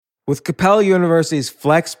With Capella University's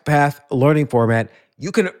FlexPath learning format, you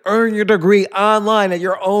can earn your degree online at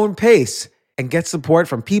your own pace and get support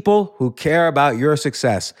from people who care about your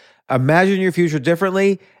success. Imagine your future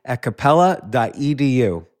differently at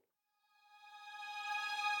capella.edu.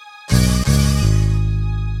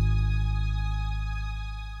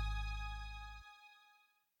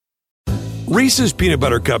 Reese's peanut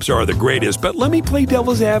butter cups are the greatest, but let me play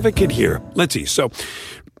devil's advocate here. Let's see. So,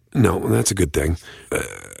 no, that's a good thing.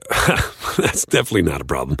 That's definitely not a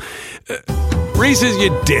problem. Reese's, you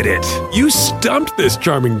did it. You stumped this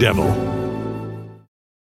charming devil.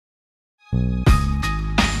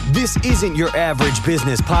 This isn't your average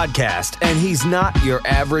business podcast, and he's not your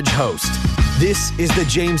average host. This is the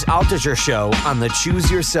James Altucher Show on the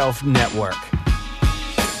Choose Yourself Network.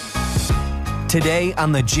 Today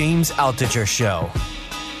on the James Altucher Show.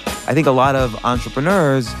 I think a lot of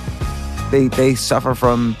entrepreneurs, they suffer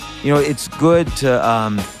from, it's good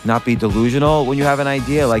to not be delusional when you have an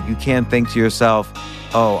idea. Like, you can't think to yourself,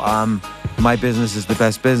 my business is the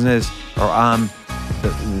best business, or I'm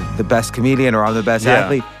the best comedian, or I'm the best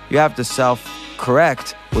athlete. You have to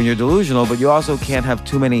self-correct when you're delusional, but you also can't have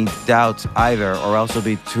too many doubts either, or else you'll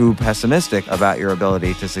be too pessimistic about your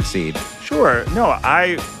ability to succeed. Sure. No,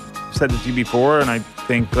 I said this to you before, and I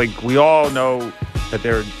think we all know that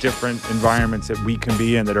there are different environments that we can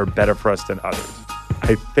be in that are better for us than others.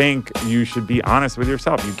 I think you should be honest with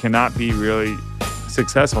yourself. You cannot be really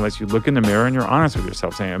successful unless you look in the mirror and you're honest with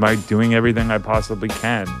yourself, saying, am I doing everything I possibly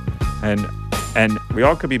can? And we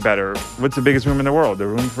all could be better. What's the biggest room in the world? The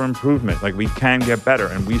room for improvement. We can get better,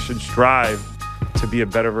 and we should strive to be a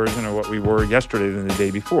better version of what we were yesterday than the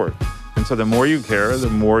day before. And so the more you care, the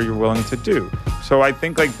more you're willing to do. So I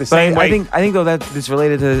think the same way. I think though that it's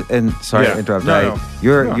related to, and sorry to interrupt. No.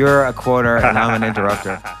 You're a quoter and I'm an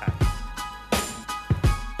interrupter.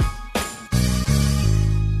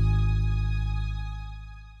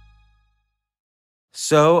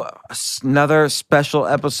 So another special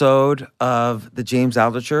episode of the James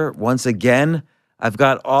Altucher. Once again, I've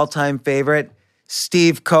got all-time favorite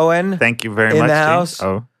Steve Cohen. Thank you very in much, the house.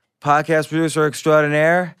 Oh. Podcast producer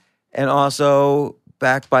extraordinaire, and also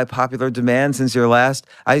backed by popular demand since your last.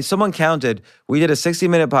 Someone counted. We did a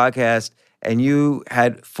 60-minute podcast, and you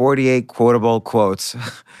had 48 quotable quotes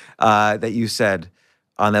that you said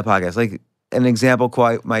on that podcast. Like, an example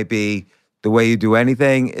quote might be, "The way you do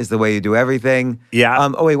anything is the way you do everything." Yeah.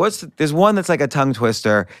 There's one that's like a tongue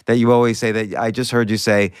twister that you always say that I just heard you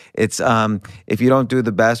say. It's if you don't do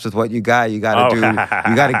the best with what you got to get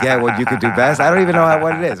what you could do best. I don't even know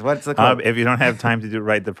what it is. What's the quote? If you don't have time to do it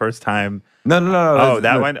right the first time. No.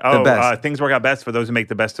 One? Oh, things work out best for those who make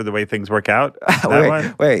the best of the way things work out.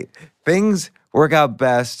 Wait. Things work out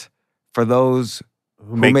best for those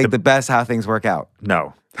who make the best how things work out.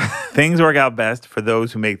 No. Things work out best for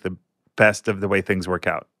those who make the best of the way things work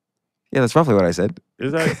out. Yeah, that's roughly what I said.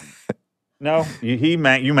 Is that? No, you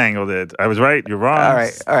mangled it. I was right. You're wrong.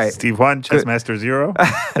 All right. Steve 1, Chessmaster 0.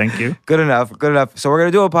 Thank you. Good enough. So we're gonna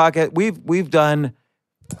do a podcast. We've done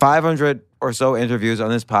 500 or so interviews on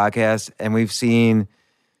this podcast, and we've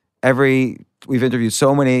interviewed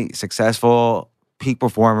so many successful peak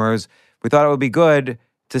performers. We thought it would be good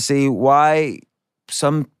to see why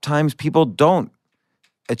sometimes people don't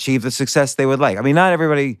achieve the success they would like. I mean, not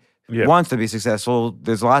everybody wants to be successful.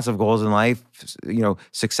 There's lots of goals in life.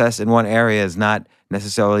 Success in one area is not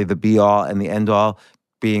necessarily the be-all and the end-all.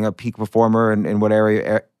 Being a peak performer in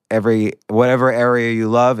whatever area you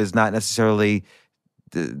love is not necessarily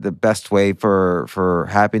the best way for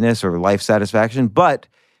happiness or life satisfaction. But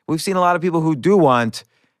we've seen a lot of people who do want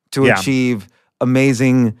to achieve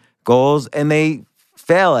amazing goals, and they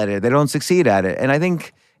fail at it. They don't succeed at it. And I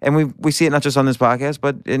think... And we see it not just on this podcast,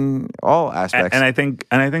 but in all aspects. And I think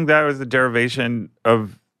that was the derivation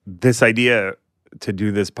of this idea to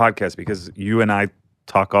do this podcast, because you and I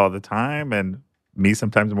talk all the time, and me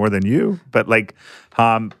sometimes more than you. But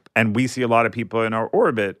and we see a lot of people in our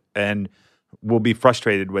orbit, and we'll be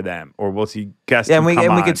frustrated with them, or we'll see guests. Yeah, we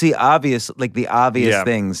could see the obvious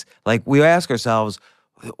things. Like, we ask ourselves,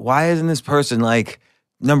 why isn't this person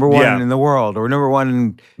number one in the world, or number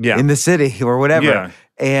one in the city, or whatever? Yeah.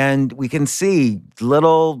 And we can see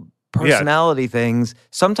little personality things.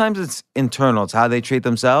 Sometimes it's internal. It's how they treat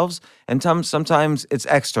themselves. And sometimes it's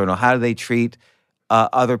external. How do they treat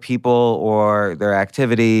other people or their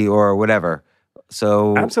activity or whatever?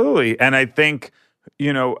 So absolutely. And I think,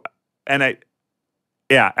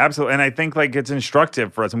 absolutely. And I think it's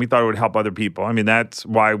instructive for us, and we thought it would help other people. I mean, that's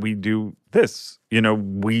why we do this.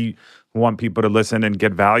 We want people to listen and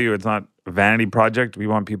get value. It's not a vanity project. We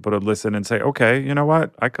want people to listen and say, okay, you know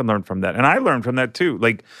what? I can learn from that. And I learned from that too.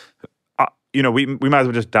 we might as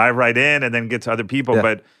well just dive right in and then get to other people. Yeah.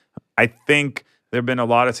 But I think there have been a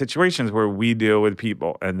lot of situations where we deal with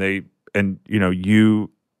people and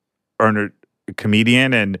you are a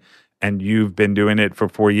comedian and you've been doing it for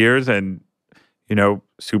 4 years and,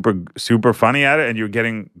 super, super funny at it and you're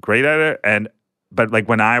getting great at it. But like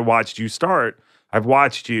when I watched you start, I've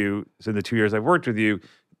watched you, so in the 2 years I've worked with you,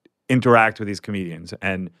 interact with these comedians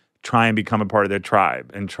and try and become a part of their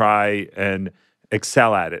tribe and try and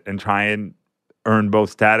excel at it and try and earn both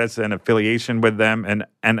status and affiliation with them.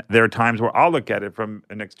 And there are times where I'll look at it from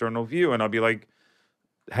an external view and I'll be like,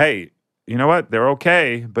 hey, you know what? They're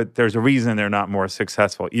okay, but there's a reason they're not more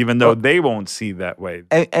successful, even though they won't see that way.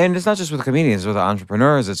 And it's not just with comedians, it's with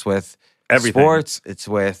entrepreneurs, it's with Everything. sports, it's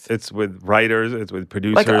with writers, it's with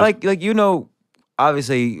producers. like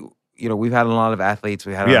obviously, we've had a lot of athletes.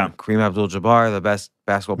 We had on Kareem Abdul-Jabbar, the best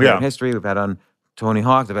basketball player in history. We've had on Tony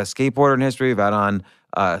Hawk, the best skateboarder in history. We've had on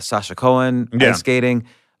Sasha Cohen, ice skating.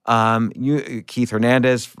 Keith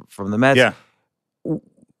Hernandez from the Mets. Yeah.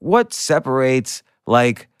 What separates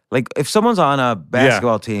like if someone's on a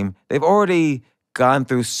basketball team, they've already gone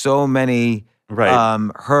through so many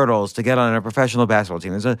hurdles to get on a professional basketball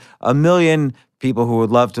team. There's a million people who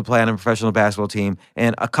would love to play on a professional basketball team,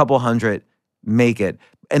 and a couple hundred make it.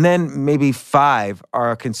 And then maybe 5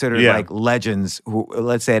 are considered like legends who,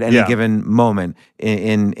 let's say, at any given moment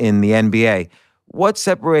in the NBA. What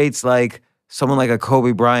separates like someone like a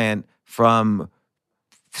Kobe Bryant from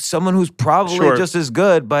someone who's probably just as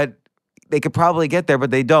good, but they could probably get there,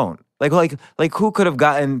 but they don't? Like who could have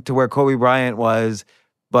gotten to where Kobe Bryant was?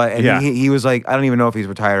 But he was like, I don't even know if he's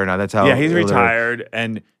retired or not. That's how. Yeah, he's retired,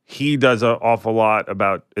 and he does an awful lot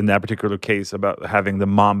about, in that particular case, about having the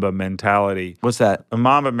Mamba mentality. What's that? A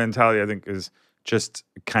Mamba mentality, I think, is just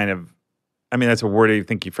kind of, that's a word I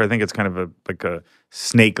think it's kind of like a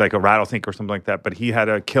snake, like a rattlesnake or something like that. But he had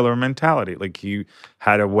a killer mentality. Like he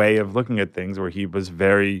had a way of looking at things where he was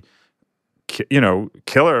very,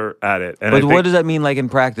 killer at it. And but what does that mean, like in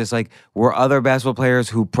practice? Like, were other basketball players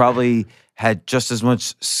who probably had just as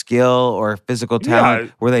much skill or physical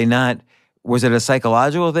talent, were they not? Was it a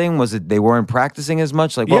psychological thing? Was it they weren't practicing as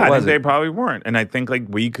much? Like, what was it? I think they probably weren't. And I think like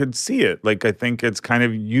we could see it. Like, I think it's kind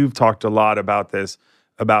of, you've talked a lot about this,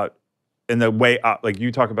 about in the way up, like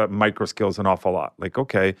you talk about micro skills an awful lot. Like,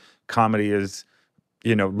 okay, comedy is,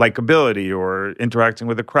 likability or interacting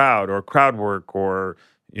with a crowd or crowd work or,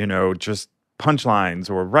 just punchlines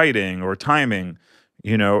or writing or timing,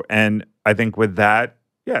 and I think with that,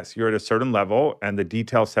 yes, you're at a certain level, and the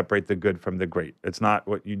details separate the good from the great. It's not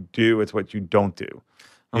what you do; it's what you don't do.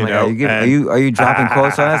 Oh my God, are you dropping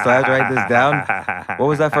quotes on us? Do I have to write this down? What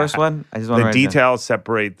was that first one? I just want to write the details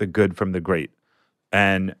separate the good from the great,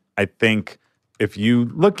 and I think if you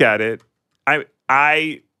look at it,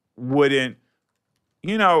 I wouldn't,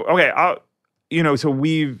 okay, so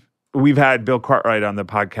we've had Bill Cartwright on the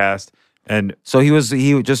podcast. And so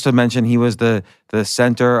he just to mention, he was the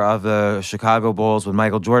center of the Chicago Bulls when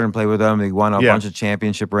Michael Jordan played with them. He won a bunch of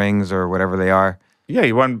championship rings or whatever they are. Yeah,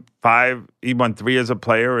 he won 5. He won 3 as a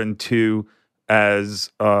player and 2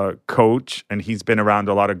 as a coach. And he's been around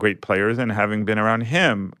a lot of great players. And having been around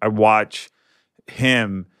him, I watch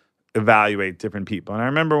him evaluate different people. And I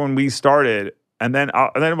remember when we started, and then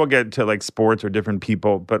we'll get to like sports or different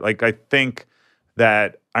people. But like I think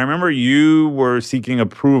that I remember you were seeking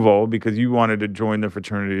approval because you wanted to join the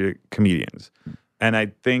fraternity of comedians. And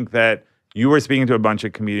I think that you were speaking to a bunch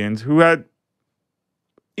of comedians who had,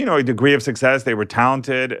 a degree of success. They were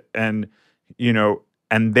talented and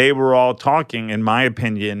they were all talking, in my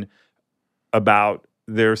opinion, about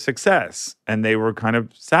their success. And they were kind of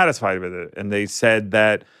satisfied with it. And they said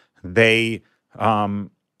that you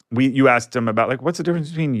asked them about like, what's the difference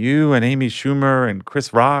between you and Amy Schumer and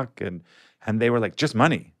Chris Rock? And they were like, just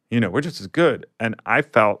money. We're just as good. And I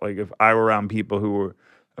felt like if I were around people who were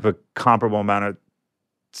of a comparable amount of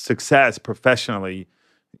success professionally,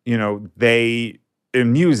 they,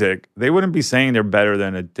 in music, they wouldn't be saying they're better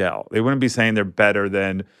than Adele. They wouldn't be saying they're better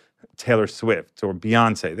than Taylor Swift or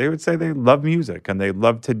Beyonce. They would say they love music and they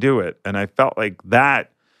love to do it. And I felt like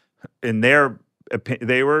that, in their opinion,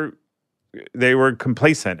 they were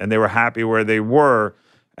complacent and they were happy where they were.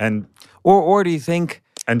 And or do you think?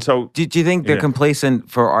 And so, do you think they're complacent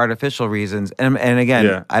for artificial reasons? And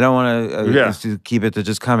again, I don't want to keep it to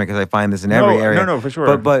just comic because I find this in every area. No, for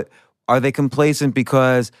sure. But are they complacent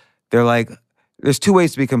because they're like, there's 2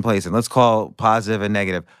 ways to be complacent. Let's call positive and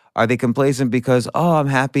negative. Are they complacent because, I'm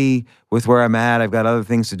happy with where I'm at, I've got other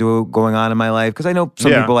things to do going on in my life? Because I know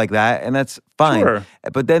some people like that, and that's fine. Sure.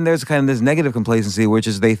 But then there's kind of this negative complacency, which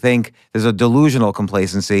is they think, there's a delusional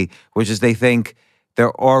complacency, which is they think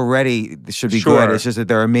they're already should be Sure. good. It's just that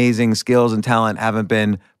their amazing skills and talent haven't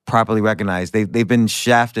been properly recognized. They've been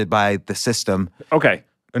shafted by the system. Okay.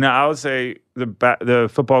 Now, I would say the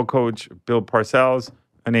football coach, Bill Parcells,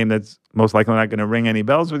 a name that's most likely not going to ring any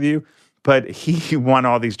bells with you, but he won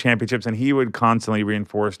all these championships, and he would constantly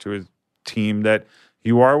reinforce to his team that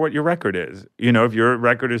you are what your record is. You know, if your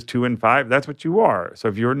record is 2-5, that's what you are. So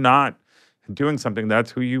if you're not doing something,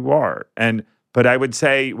 that's who you are. But I would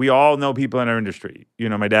say we all know people in our industry. You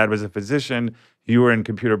know, my dad was a physician. You were in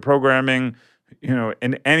computer programming. You know,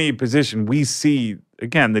 in any position, we see,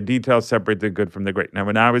 again, the details separate the good from the great. Now,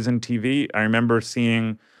 when I was in TV, I remember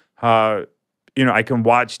seeing, I can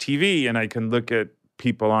watch TV and I can look at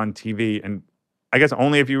people on TV. And I guess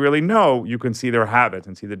only if you really know, you can see their habits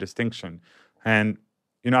and see the distinction. And,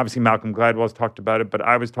 obviously Malcolm Gladwell's talked about it, but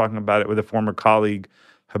I was talking about it with a former colleague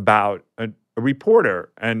about a reporter.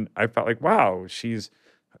 And I felt like, wow, she's,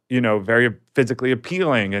 very physically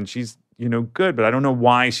appealing and she's, good, but I don't know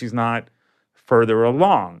why she's not further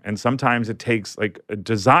along. And sometimes it takes like a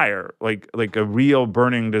desire, like a real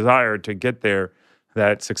burning desire to get there,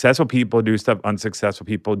 that successful people do stuff unsuccessful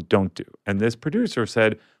people don't do. And this producer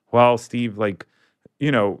said, well, Steve,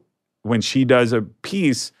 when she does a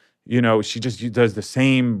piece, she just does the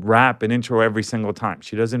same rap and intro every single time.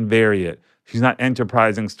 She doesn't vary it. She's not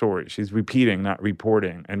enterprising stories. She's repeating, not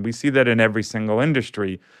reporting. And we see that in every single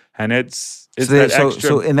industry. And it's that extra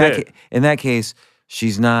so in that case,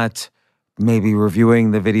 she's not maybe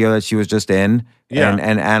reviewing the video that she was just in and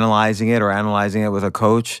analyzing it with a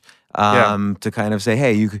coach to kind of say,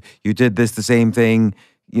 hey, you did the same thing,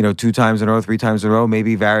 2 times in a row, 3 times in a row,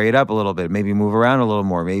 maybe vary it up a little bit, maybe move around a little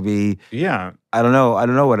more, maybe. Yeah. I don't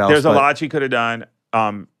know what else. There's a lot she could have done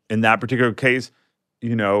in that particular case,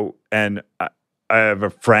 and I have a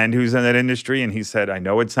friend who's in that industry and he said, I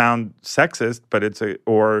know it sounds sexist, but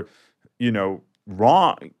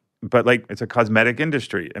wrong, but it's a cosmetic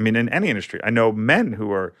industry. I mean, in any industry, I know men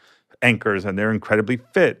who are anchors and they're incredibly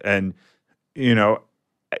fit. And,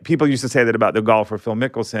 people used to say that about the golfer Phil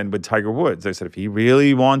Mickelson with Tiger Woods. They said if he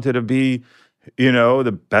really wanted to be,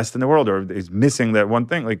 the best in the world, or is missing that one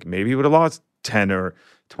thing, maybe he would have lost 10 or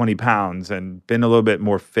 20 pounds and been a little bit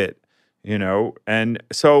more fit, And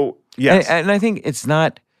so, yes. And I think it's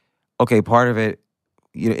not, okay, part of it,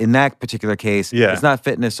 in that particular case, it's not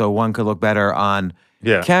fitness, so one could look better on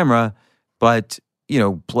camera, but,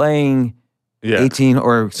 playing 18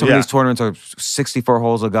 or some of these tournaments are 64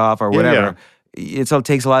 holes of golf or whatever, it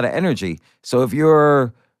takes a lot of energy. So if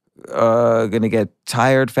you're going to get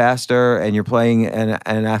tired faster and you're playing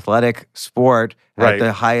an athletic sport at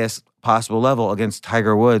the highest possible level against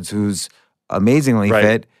Tiger Woods, who's amazingly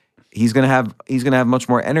fit, he's going to have much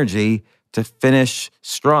more energy to finish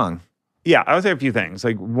strong. Yeah, I would say a few things.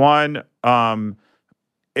 One,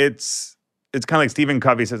 it's kind of like Stephen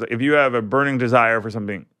Covey says, if you have a burning desire for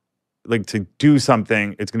something, to do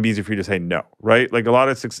something, it's going to be easy for you to say no, right? A lot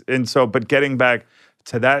of, but getting back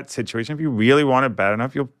to that situation, if you really want it bad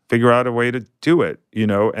enough, you'll figure out a way to do it,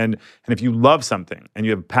 and if you love something and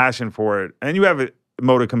you have passion for it and you have a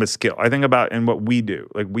modicum of skill, I think about in what we do,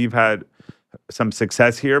 we've had some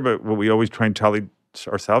success here, but what we always try and tell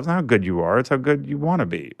ourselves, not how good you are, it's how good you want to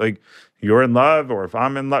be. You're in love, or if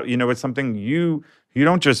I'm in love, it's something you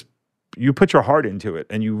don't just, you put your heart into it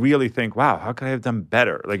and you really think, wow, how could I have done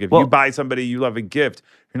better? If you buy somebody you love a gift,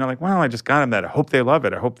 you're not like, well, I just got them that. I hope they love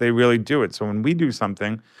it. I hope they really do it. So when we do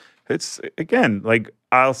something, it's, again,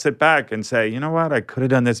 I'll sit back and say, you know what, I could have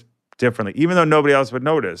done this differently, even though nobody else would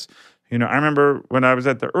notice. I remember when I was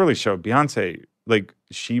at the early show, Beyonce,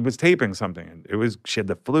 she was taping something and she had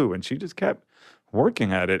the flu and she just kept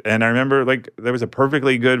working at it. And I remember there was a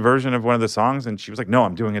perfectly good version of one of the songs and she was like, no,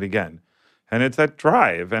 I'm doing it again. And it's that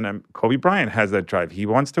drive. And Kobe Bryant has that drive. He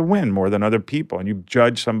wants to win more than other people. And you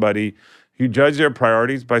judge their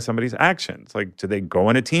priorities by somebody's actions. Do they go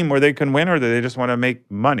in a team where they can win, or do they just want to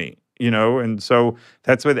make money? And so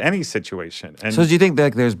that's with any situation. And so do you think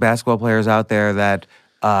that there's basketball players out there that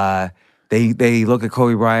they look at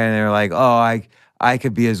Kobe Bryant and they're like, oh, I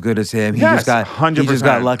could be as good as him. He just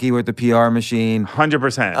got lucky with the PR machine.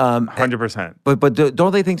 100%. 100%. But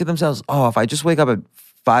don't they think to themselves, oh, if I just wake up at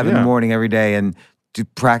 5 in the morning every day and to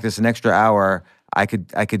practice an extra hour, I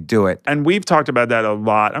could do it. And we've talked about that a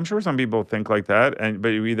lot. I'm sure some people think like that, but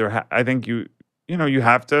you either I think you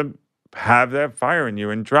have to have that fire in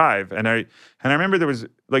you and drive. And I remember there was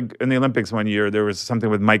in the Olympics one year, there was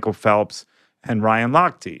something with Michael Phelps and Ryan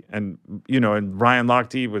Lochte, and Ryan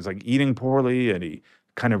Lochte was eating poorly, and he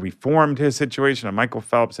kind of reformed his situation. And Michael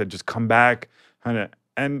Phelps had just come back, and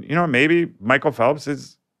maybe Michael Phelps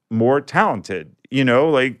is more talented, in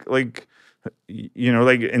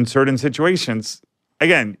certain situations,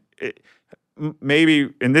 again,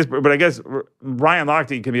 maybe in this, but I guess Ryan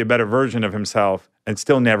Lochte can be a better version of himself and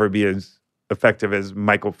still never be as effective as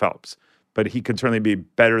Michael Phelps. But he could certainly be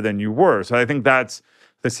better than you were. So I think that's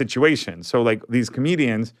the situation. So like these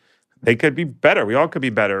comedians, they could be better. We all could be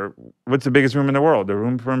better. What's the biggest room in the world? The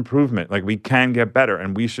room for improvement. Like we can get better,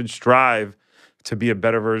 and we should strive to be a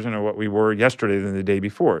better version of what we were yesterday than the day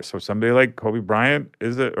before. So somebody like Kobe Bryant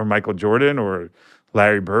or Michael Jordan or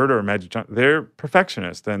Larry Bird or Magic Johnson, they're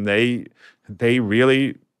perfectionists, and they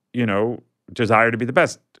really, desire to be the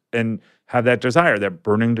best and have that desire, that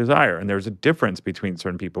burning desire. And there's a difference between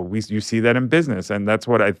certain people. You see that in business, and that's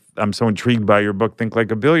what I'm so intrigued by your book, Think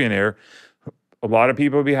Like a Billionaire. A lot of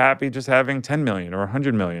people would be happy just having 10 million or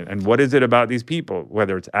 100 million. And what is it about these people,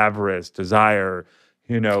 whether it's avarice, desire,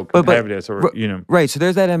 competitiveness, Right. So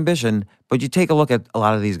there's that ambition, but you take a look at a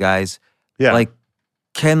lot of these guys, Yeah. like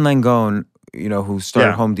Ken Langone, who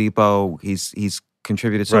started Home Depot. He's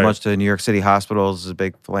contributed so Right. much to New York City hospitals, is a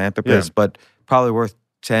big philanthropist, but probably worth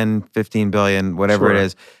 10, 15 billion, whatever Sure. it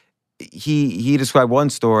is. He described one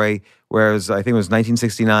story where I think it was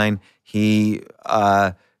 1969. He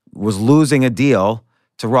was losing a deal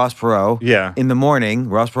to Ross Perot. Yeah. In the morning,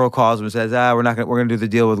 Ross Perot calls him and says, we're gonna do the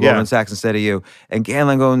deal with Goldman Sachs instead of you. And Ken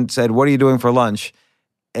Langone said, what are you doing for lunch?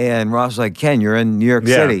 And Ross was like, Ken, you're in New York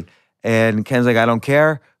City. And Ken's like, I don't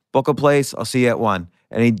care. Book a place. I'll see you at 1.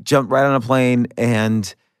 And he jumped right on a plane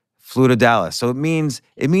and flew to Dallas. So it means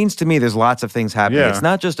to me there's lots of things happening. Yeah. It's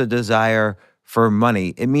not just a desire for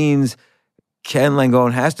money. It means Ken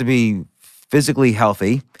Langone has to be physically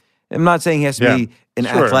healthy. I'm not saying he has to be in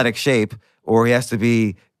athletic shape or he has to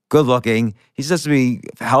be good looking. He just has to be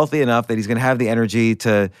healthy enough that he's going to have the energy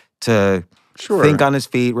to think on his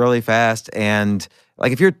feet really fast. And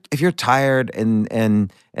like if you're tired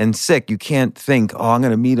and sick, you can't think, I'm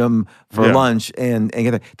going to meet him for lunch and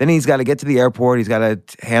get there. Then he's got to get to the airport. He's got to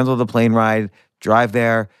handle the plane ride, drive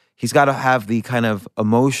there. He's got to have the kind of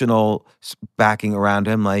emotional backing around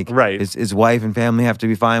him. Like his wife and family have to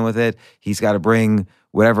be fine with it. He's got to bring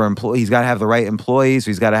whatever employee. He's got to have the right employees.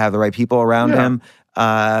 So he's got to have the right people around him.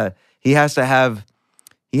 He has to have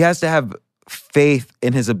faith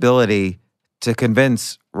in his ability to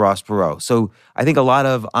convince Ross Perot. So I think a lot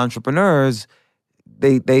of entrepreneurs,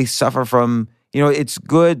 they suffer from, it's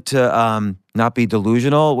good to not be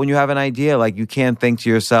delusional when you have an idea. Like you can't think to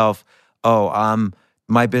yourself,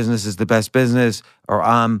 my business is the best business, or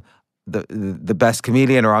I'm the best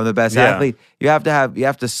comedian, or I'm the best athlete. You have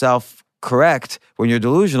to self-correct when you're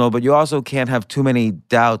delusional, but you also can't have too many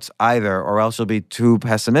doubts either, or else you'll be too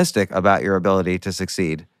pessimistic about your ability to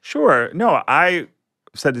succeed. Sure. No, I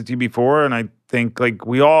said it to you before, and I think like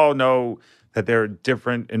we all know that there are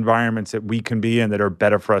different environments that we can be in that are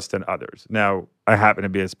better for us than others. Now, I happen to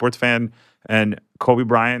be a sports fan, and Kobe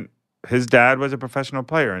Bryant, his dad was a professional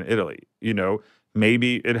player in Italy.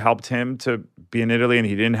 Maybe it helped him to be in Italy, and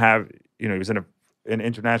he didn't have, he was in an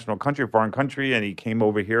international country, a foreign country, and he came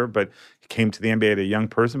over here, but he came to the NBA as a young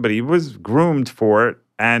person, but he was groomed for it.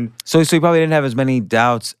 And so he probably didn't have as many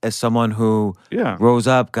doubts as someone who rose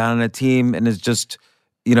up, got on a team, and is just,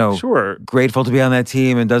 grateful to be on that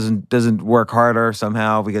team and doesn't work harder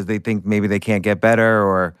somehow because they think maybe they can't get better,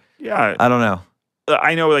 or I don't know.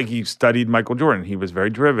 I know, like, he studied Michael Jordan. He was very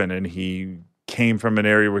driven, and he came from an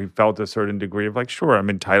area where he felt a certain degree of like, sure, I'm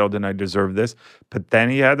entitled and I deserve this. But then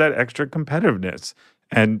he had that extra competitiveness.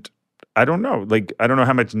 And I don't know, I don't know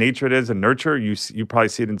how much nature it is and nurture. You probably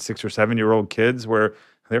see it in 6 or 7 year old kids where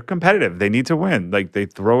they're competitive. They need to win. Like they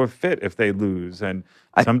throw a fit if they lose. And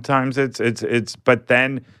sometimes it's, but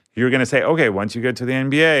then you're going to say, okay, once you get to the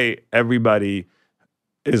NBA, everybody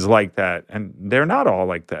is like that. And they're not all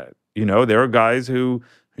like that. There are guys who,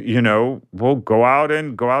 will go out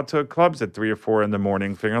to clubs at 3 or 4 in the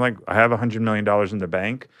morning, figuring like, I have $100 million in the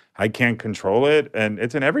bank. I can't control it. And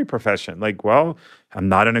it's in every profession. Like, well, I'm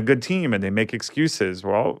not in a good team, and they make excuses.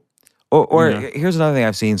 Well, or here's another thing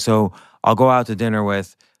I've seen. So I'll go out to dinner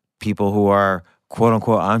with people who are quote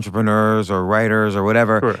unquote entrepreneurs or writers or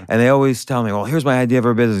whatever. Sure. And they always tell me, well, here's my idea for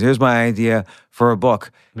a business. Here's my idea for a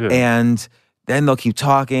book. Yeah. And then they'll keep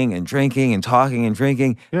talking and drinking and talking and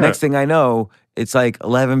drinking. Yeah. Next thing I know, it's like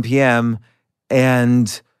 11 p.m.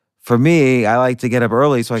 And for me, I like to get up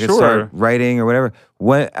early so I can start writing or whatever.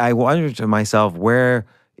 When I wonder to myself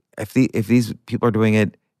if these people are doing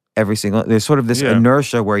it every single, there's sort of this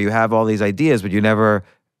inertia where you have all these ideas, but you never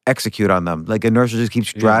execute on them. Like inertia just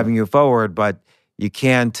keeps driving you forward, but you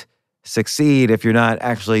can't succeed if you're not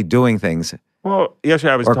actually doing things. Well,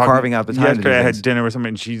 yesterday I was carving out the time. Yesterday I had dinner with someone,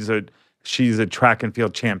 and she's a track and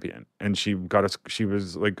field champion, and she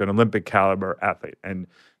was like an Olympic caliber athlete, and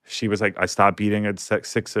she was like, I stopped eating at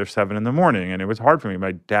 6 or 7 in the morning, and it was hard for me.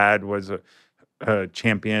 My dad was a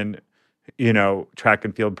champion, track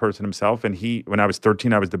and field person himself, and when I was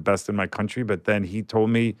 13, I was the best in my country. But then he told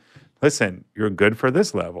me, listen, you're good for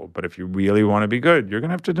this level, but if you really want to be good, you're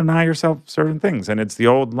gonna have to deny yourself certain things. And it's the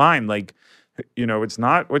old line, like, it's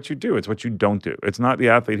not what you do, it's what you don't do. It's not the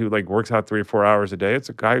athlete who like works out 3 or 4 hours a day. It's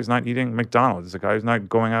a guy who's not eating McDonald's. It's a guy who's not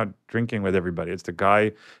going out drinking with everybody. It's the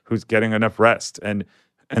guy who's getting enough rest. And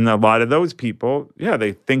a lot of those people,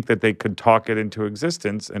 they think that they could talk it into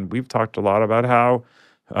existence. And we've talked a lot about how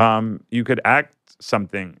you could act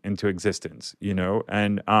something into existence,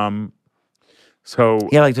 and so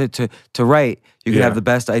Yeah, like to write, you could have the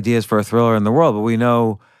best ideas for a thriller in the world, but we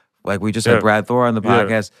know, like we just had Brad Thor on the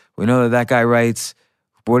podcast, we know that guy writes,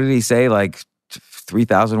 what did he say, like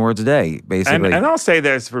 3,000 words a day, basically. And I'll say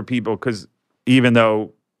this for people, because even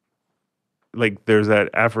though like there's that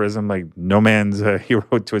aphorism, like no man's a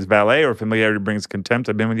hero to his valet, or familiarity brings contempt.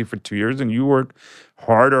 I've been with you for 2 years and you work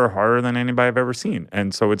harder than anybody I've ever seen.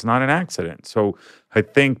 And so it's not an accident. So I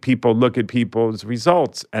think people look at people's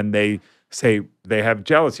results and they say they have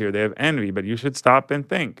jealousy or they have envy, but you should stop and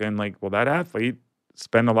think. And like, well, that athlete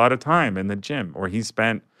spent a lot of time in the gym, or he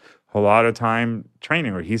spent a lot of time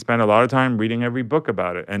training, or he spent a lot of time reading every book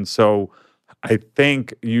about it. And so I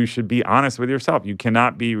think you should be honest with yourself. You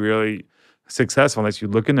cannot be really successful unless you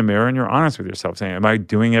look in the mirror and you're honest with yourself, saying, am I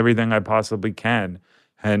doing everything I possibly can?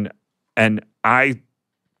 And I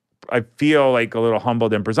feel like a little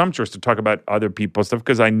humbled and presumptuous to talk about other people's stuff,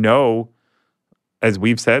 because I know, as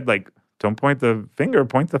we've said, like, don't point the finger,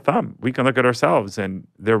 point the thumb. We can look at ourselves, and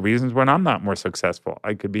there are reasons when I'm not more successful.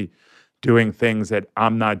 I could be doing things that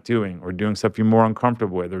I'm not doing, or doing stuff you're more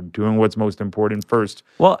uncomfortable with, or doing what's most important first.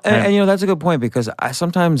 Well, and that's a good point, because I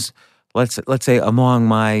sometimes, let's say among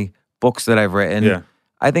my books that I've written,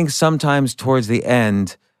 I think sometimes towards the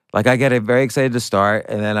end, like I get very excited to start,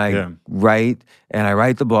 and then I write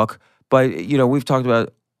the book. But we've talked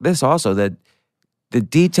about this also, that the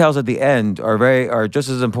details at the end are just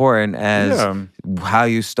as important as how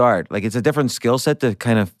you start. Like, it's a different skill set to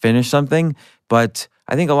kind of finish something. But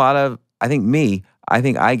I think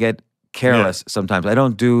I get careless sometimes. I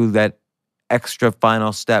don't do that extra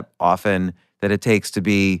final step often that it takes to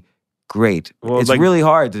be great. Well, it's really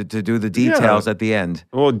hard to do the details at the end.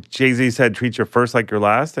 Well, Jay-Z said, treat your first like your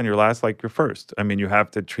last and your last like your first. I mean, you have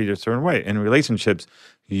to treat it a certain way. In relationships,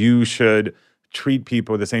 you should treat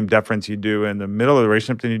people with the same deference you do in the middle of the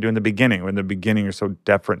relationship than you do in the beginning. When in the beginning, you're so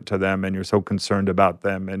deferent to them and you're so concerned about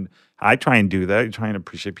them. And I try and do that. I try and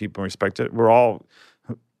appreciate people and respect it.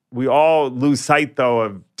 We all lose sight, though,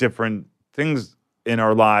 of different things in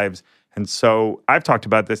our lives. And so I've talked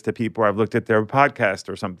about this to people where I've looked at their podcast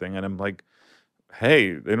or something, and I'm like,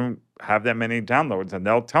 hey, they don't have that many downloads. And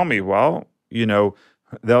they'll tell me, well,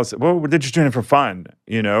 they'll say, well, they're just doing it for fun,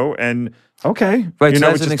 and okay, right,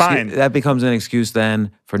 so which is fine. That becomes an excuse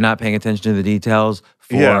then for not paying attention to the details,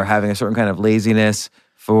 for having a certain kind of laziness,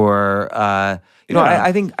 for, I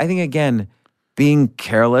think again, being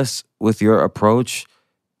careless with your approach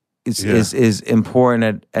is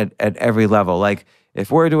important at every level. Like, if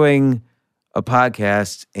we're doing a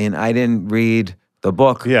podcast and I didn't read the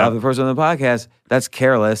book of the person on the podcast, that's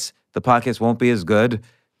careless. The podcast won't be as good.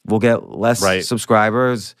 We'll get less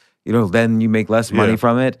subscribers. Then you make less money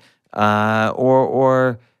from it.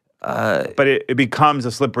 But it becomes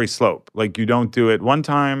a slippery slope. Like, you don't do it one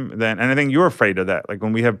time, and I think you're afraid of that. Like,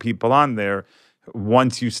 when we have people on there,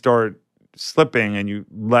 once you start slipping and you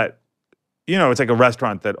let, it's like a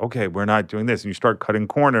restaurant that, okay, we're not doing this, and you start cutting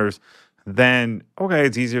corners, then okay,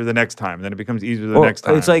 it's easier the next time. Then it becomes easier the next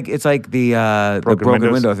time. It's like the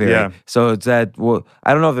broken window theory. Yeah. So it's that. Well,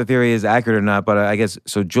 I don't know if the theory is accurate or not, but I guess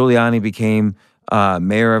so. Giuliani became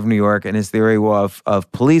mayor of New York, and his theory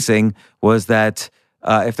of policing was that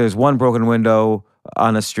if there's one broken window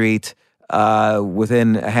on a street,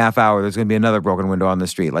 within a half hour, there's going to be another broken window on the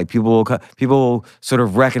street. Like, people will sort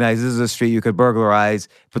of recognize this is a street you could burglarize,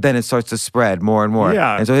 but then it starts to spread more and more.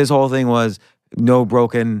 Yeah. And so his whole thing was no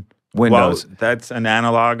broken windows. Well, that's an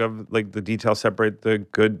analog of, like, the details separate the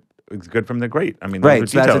good from the great. I mean, right,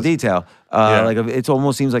 so that's a detail. Like, it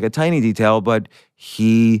almost seems like a tiny detail, but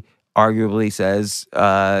he arguably says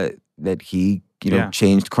that he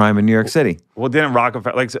changed crime in New York City. Well, didn't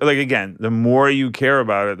Rockefeller, like again, the more you care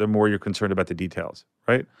about it, the more you're concerned about the details,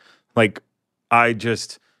 right? Like, I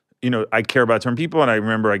just, I care about certain people, and I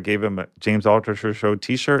remember I gave him a James Altucher Show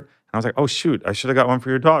t-shirt, and I was like, oh, shoot, I should have got one for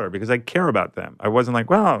your daughter, because I care about them. I wasn't like,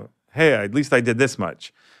 well, hey, at least I did this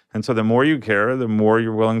much. And so the more you care, the more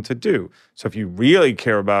you're willing to do. So if you really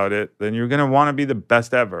care about it, then you're going to want to be the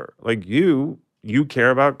best ever. Like, you you care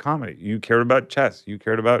about comedy, you cared about chess, you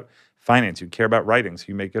cared about finance, you care about writing, so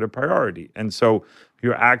you make it a priority. And so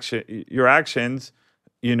your actions,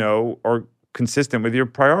 are consistent with your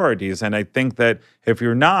priorities. And I think that if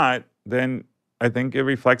you're not, then I think it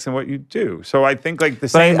reflects in what you do. So I think like the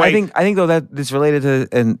same way. I think though that it's related to,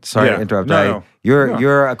 and sorry to interrupt. No.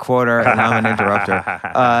 You're a quoter and I'm an interrupter.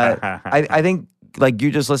 I think like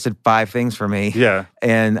you just listed 5 things for me. Yeah.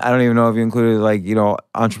 And I don't even know if you included like,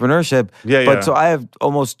 entrepreneurship. Yeah, But yeah. so I have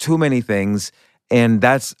almost too many things. And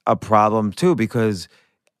that's a problem too, because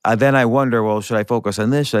then I wonder, well, should I focus on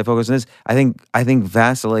this? Should I focus on this? I think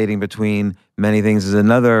vacillating between many things is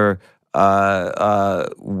another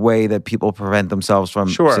way that people prevent themselves from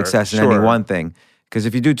success in any one thing. Because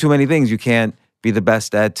if you do too many things, you can't be the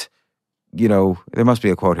best at, there must be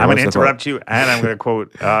a quote here. I'm going to What's the interrupt you, and I'm going to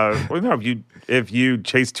quote, if you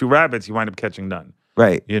chase 2 rabbits, you wind up catching none.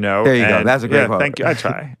 Right. There you go. That's a great quote. Thank you. I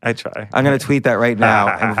try. I'm going to tweet that right now.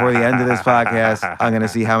 And before the end of this podcast, I'm going to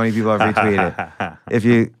see how many people have retweeted. If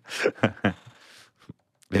you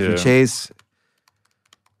chase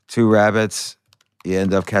 2 rabbits, you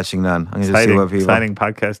end up catching none. I'm going to see what people. Exciting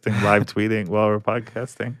podcasting, live tweeting while we're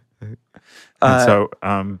podcasting.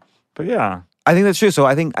 But yeah. I think that's true. So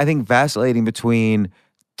I think vacillating between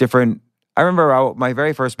different. I remember my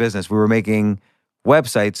very first business, we were making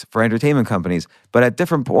websites for entertainment companies, but at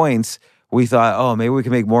different points we thought, oh, maybe we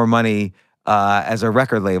can make more money as a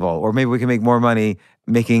record label, or maybe we can make more money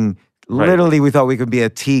making. Right. Literally, we thought we could be a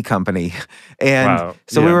tea company, and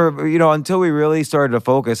so we were, until we really started to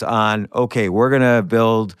focus on, okay, we're gonna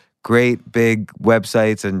build great big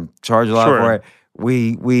websites and charge a lot for it.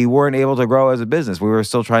 We weren't able to grow as a business. We were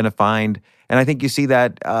still trying to find. And I think you see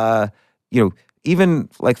that, even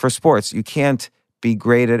like for sports, you can't be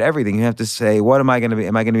great at everything. You have to say, what am I going to be?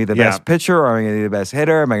 Am I going to be the best pitcher, or am I going to be the best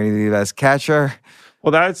hitter? Am I going to be the best catcher?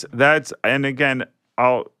 Well, that's, and again,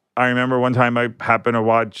 I remember one time I happened to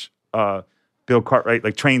watch Bill Cartwright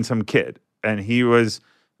like train some kid, and he was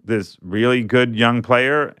this really good young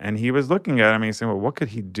player, and he was looking at him and he's saying, well, what could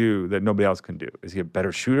he do that nobody else can do? Is he a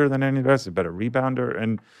better shooter than any of us? A better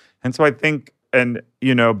rebounder? And so I think, and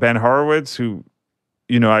Ben Horowitz, who,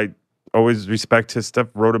 I always respect his stuff,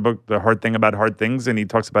 wrote a book, The Hard Thing About Hard Things, and he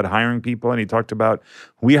talks about hiring people, and he talked about,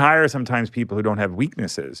 we hire sometimes people who don't have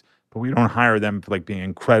weaknesses, but we don't hire them for like being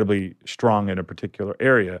incredibly strong in a particular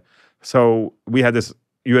area. So you had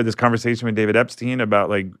this conversation with David Epstein about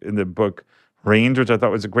like in the book Range, which I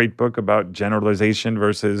thought was a great book about generalization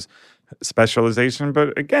versus specialization.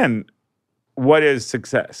 But again, what is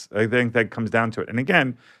success? I think that comes down to it. And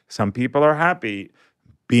again, some people are happy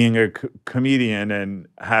being a comedian and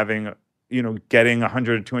having, getting $100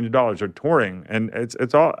 or $200 or touring. And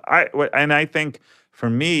it's all, I think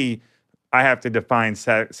for me, I have to define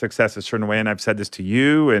success a certain way. And I've said this to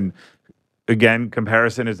you. And again,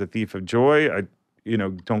 comparison is the thief of joy.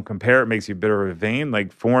 Don't compare. It makes you bitter or vain.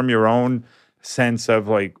 Like form your own sense of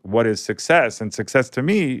like what is success. And success to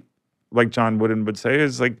me, like John Wooden would say,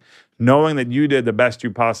 is like knowing that you did the best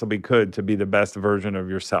you possibly could to be the best version of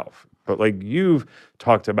yourself. But like you've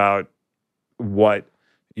talked about what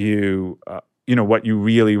you what you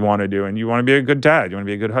really want to do, and you want to be a good dad, you want to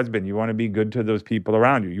be a good husband, you want to be good to those people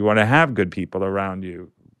around you, you want to have good people around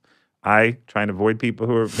you. I try and avoid people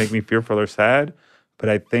who make me fearful or sad, but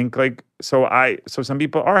I think like so some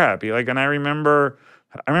people are happy. Like, and I remember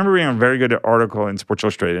reading a very good article in Sports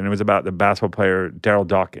Illustrated, and it was about the basketball player Daryl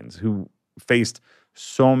Dawkins, who faced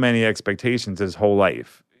so many expectations his whole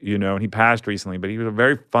life, and he passed recently, but he was a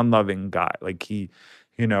very fun-loving guy. Like he,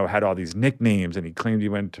 had all these nicknames, and he claimed he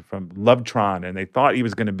went from Lovetron, and they thought he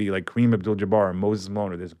was going to be like Kareem Abdul-Jabbar or Moses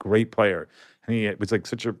Malone, or this great player. And he was like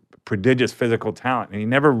such a prodigious physical talent, and he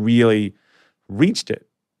never really reached it.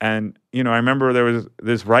 And, I remember there was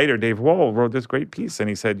this writer, Dave Wall, wrote this great piece, and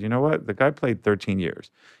he said, you know what? The guy played 13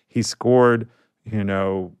 years. He scored,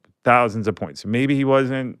 thousands of points. Maybe he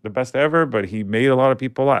wasn't the best ever, but he made a lot of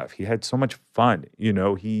people laugh. He had so much fun.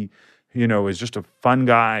 He, was just a fun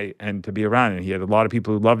guy and to be around. And he had a lot of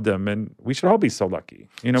people who loved him. And we should all be so lucky.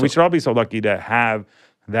 We should all be so lucky to have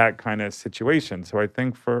that kind of situation. So I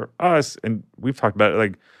think for us, and we've talked about it,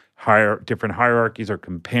 like different hierarchies or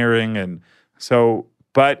comparing. And so,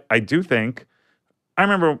 but I do think, I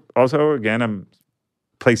remember also, again, I'm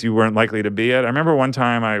place you weren't likely to be at. I remember one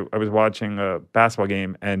time I was watching a basketball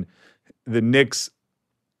game, and the Knicks,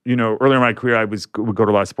 earlier in my career, I would go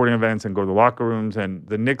to a lot of sporting events and go to the locker rooms, and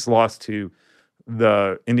the Knicks lost to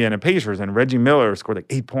the Indiana Pacers, and Reggie Miller scored like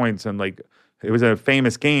 8 points, and like it was a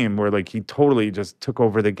famous game where like he totally just took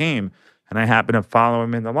over the game. And I happened to follow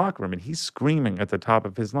him in the locker room, and he's screaming at the top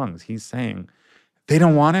of his lungs. He's saying, they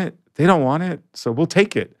don't want it. They don't want it, so we'll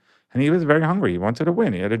take it. And he was very hungry. He wanted to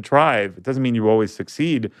win. He had a drive. It doesn't mean you always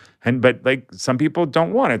succeed. But like some people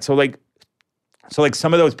don't want it. So like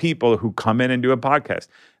some of those people who come in and do a podcast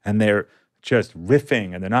and they're just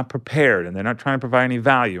riffing and they're not prepared and they're not trying to provide any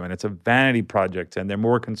value and it's a vanity project and they're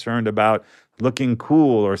more concerned about looking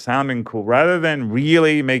cool or sounding cool rather than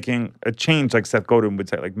really making a change, like Seth Godin would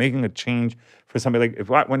say, like making a change for somebody.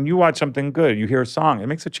 Like when you watch something good, you hear a song, it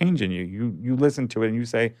makes a change in you. You listen to it and you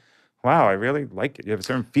say, wow, I really like it. You have a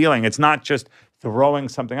certain feeling. It's not just throwing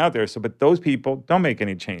something out there. So, but those people don't make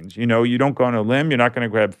any change. You know, you don't go on a limb, you're not going to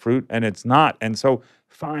grab fruit, and it's not. And so,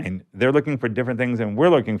 fine, they're looking for different things than we're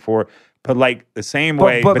looking for, but like the same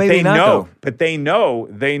way, but maybe they not, know, though. but they know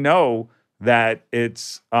that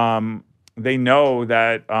it's, they know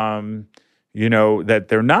that, you know, that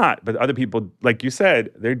they're not. But other people, like you said,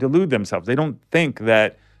 they delude themselves. They don't think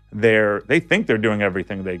that they think they're doing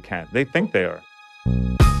everything they can. They think they are.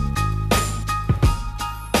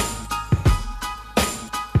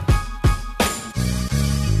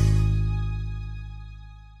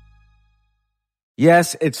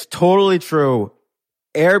 Yes, it's totally true.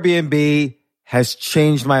 Airbnb has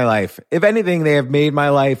changed my life. If anything, they have made my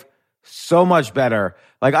life so much better.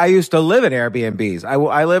 Like I used to live in Airbnbs.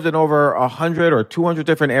 I lived in over 100 or 200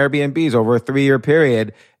 different Airbnbs over a 3-year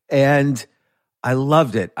period, and I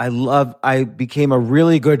loved it. I became a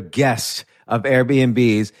really good guest of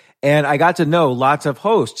Airbnbs, and I got to know lots of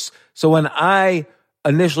hosts. So when I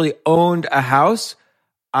initially owned a house,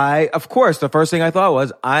 of course, the first thing I thought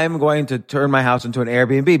was, I'm going to turn my house into an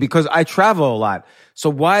Airbnb because I travel a lot. So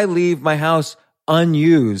why leave my house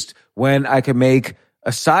unused when I can make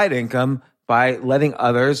a side income by letting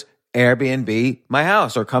others Airbnb my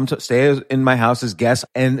house or come to stay in my house as guests?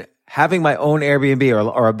 And having my own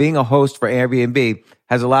Airbnb or being a host for Airbnb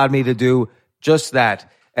has allowed me to do just that.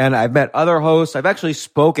 And I've met other hosts. I've actually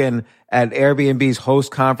spoken at Airbnb's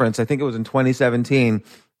host conference. I think it was in 2017.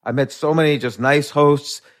 I met so many just nice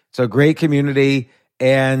hosts. It's a great community.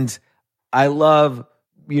 And I love,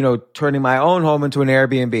 turning my own home into an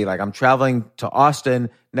Airbnb. Like I'm traveling to Austin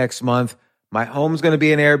next month. My home's going to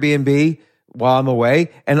be an Airbnb while I'm away,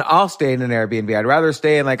 and I'll stay in an Airbnb. I'd rather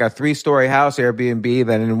stay in like a 3-story house Airbnb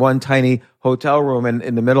than in one tiny hotel room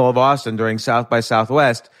in the middle of Austin during South by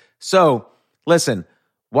Southwest. So listen,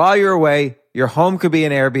 while you're away, your home could be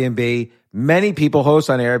an Airbnb. Many people host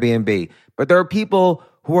on Airbnb, but there are people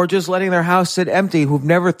who are just letting their house sit empty, who've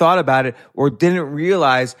never thought about it or didn't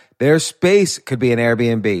realize their space could be an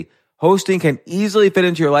Airbnb. Hosting can easily fit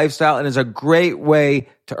into your lifestyle and is a great way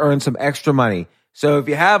to earn some extra money. So if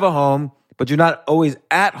you have a home, but you're not always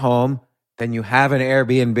at home, then you have an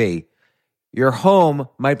Airbnb. Your home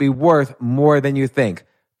might be worth more than you think.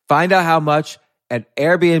 Find out how much at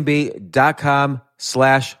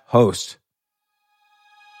airbnb.com/host.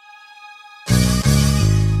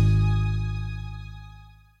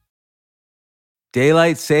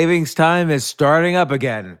 Daylight savings time is starting up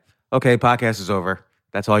again. Okay, podcast is over.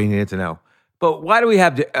 That's all you needed to know. But why do we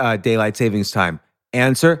have daylight savings time?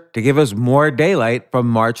 Answer: to give us more daylight from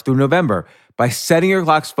March through November. By setting your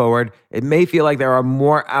clocks forward, it may feel like there are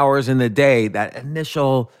more hours in the day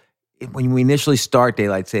when we initially start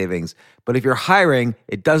daylight savings. But if you're hiring,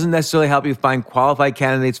 it doesn't necessarily help you find qualified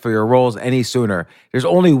candidates for your roles any sooner. There's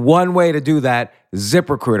only one way to do that: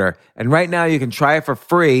 ZipRecruiter. And right now you can try it for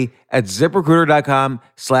free at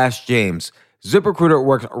ZipRecruiter.com/James. ZipRecruiter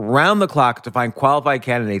works around the clock to find qualified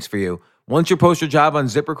candidates for you. Once you post your job on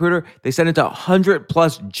ZipRecruiter, they send it to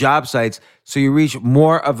 100+ job sites so you reach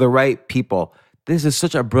more of the right people. This is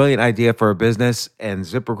such a brilliant idea for a business, and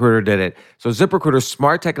ZipRecruiter did it. So ZipRecruiter's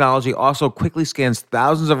smart technology also quickly scans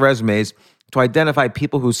thousands of resumes to identify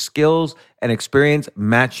people whose skills and experience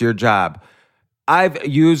match your job. I've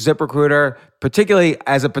used ZipRecruiter, particularly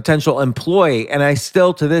as a potential employee, and I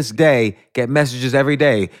still to this day get messages every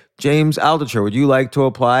day. James Altucher, would you like to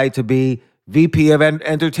apply to be VP of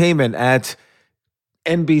Entertainment at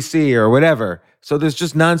NBC or whatever? So there's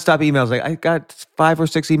just nonstop emails. Like I got 5 or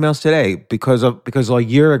 6 emails today because a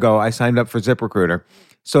year ago I signed up for ZipRecruiter.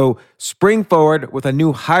 So spring forward with a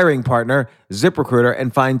new hiring partner, ZipRecruiter,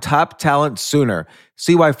 and find top talent sooner.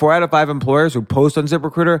 See why 4 out of 5 employers who post on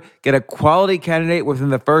ZipRecruiter get a quality candidate within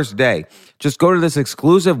the first day. Just go to this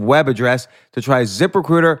exclusive web address to try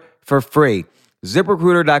ZipRecruiter for free.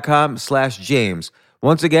 ZipRecruiter.com/James.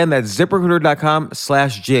 Once again, that's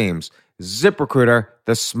ZipRecruiter.com/James. ZipRecruiter,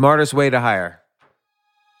 the smartest way to hire.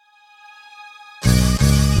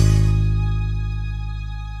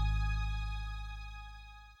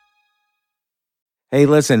 Hey,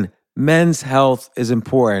 listen, men's health is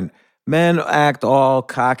important. Men act all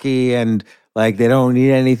cocky and like they don't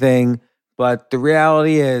need anything. But the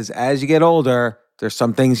reality is, as you get older, there's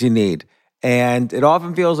some things you need. And it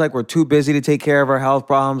often feels like we're too busy to take care of our health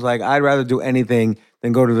problems. Like, I'd rather do anything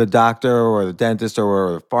than go to the doctor or the dentist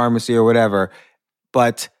or the pharmacy or whatever.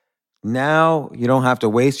 But now you don't have to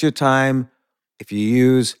waste your time if you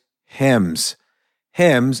use Hims.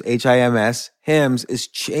 Hims, Hims, Hims is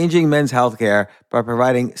changing men's healthcare by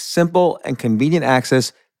providing simple and convenient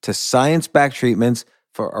access to science-backed treatments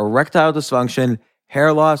for erectile dysfunction,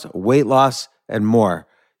 hair loss, weight loss, and more.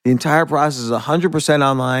 The entire process is 100%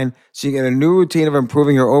 online, so you get a new routine of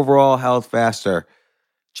improving your overall health faster.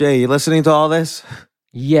 Jay, you listening to all this?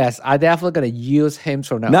 Yes, I definitely gonna use Hims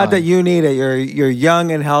from now on. Not that you need it. You're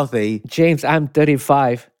young and healthy. James, I'm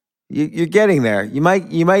 35. You're getting there. You might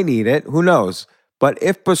need it. Who knows? But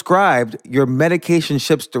if prescribed, your medication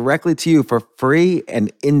ships directly to you for free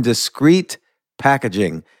and in discreet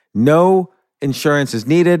packaging. No insurance is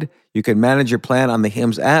needed. You can manage your plan on the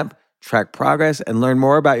Hims app, track progress, and learn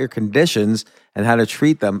more about your conditions and how to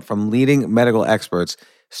treat them from leading medical experts.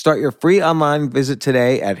 Start your free online visit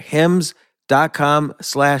today at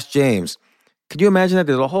hims.com/James. Can you imagine that?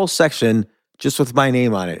 There's a whole section just with my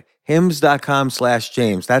name on it.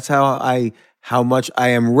 hims.com/James. That's how much I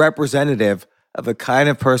am representative of the kind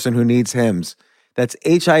of person who needs Hims. That's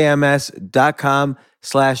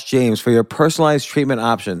hims.com/James for your personalized treatment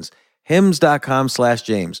options.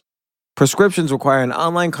 hims.com/James. Prescriptions require an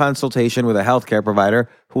online consultation with a healthcare provider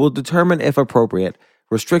who will determine if appropriate.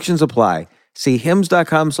 Restrictions apply. See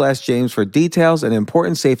hims.com/James for details and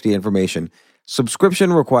important safety information.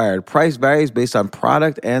 Subscription required. Price varies based on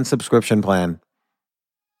product and subscription plan.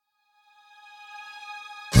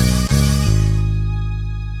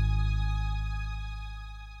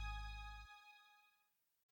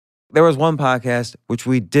 There was one podcast which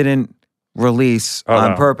we didn't release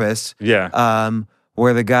on purpose. Yeah.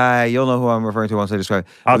 Where the guy, you'll know who I'm referring to once I describe it.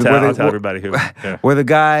 I'll tell everybody who. Yeah. Where the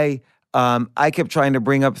guy, I kept trying to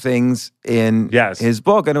bring up things in his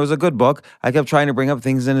book, and it was a good book. I kept trying to bring up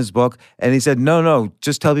things in his book, and he said, no,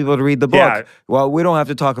 just tell people to read the book. Yeah. Well, we don't have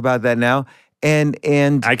to talk about that now. And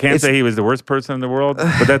I can't say he was the worst person in the world,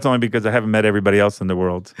 but that's only because I haven't met everybody else in the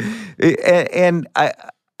world. And I,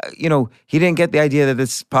 he didn't get the idea that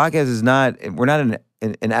this podcast is not, we're not an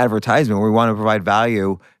advertisement. We want to provide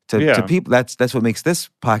value to people. That's what makes this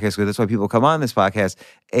podcast good. That's why people come on this podcast.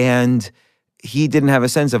 And he didn't have a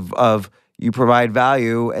sense of you provide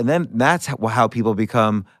value, and then that's how people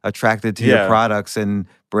become attracted to your products and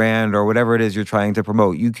brand or whatever it is you're trying to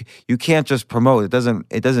promote. You can't just promote. It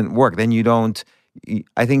doesn't work. Then you don't.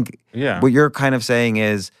 I think what you're kind of saying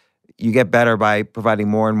is you get better by providing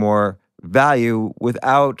more and more value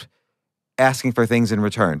without asking for things in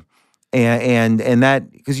return. And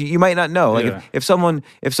that, because you might not know, like if someone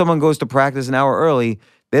goes to practice an hour early,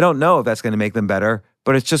 they don't know if that's going to make them better,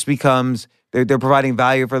 but it just becomes they're providing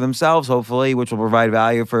value for themselves, hopefully, which will provide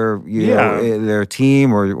value for their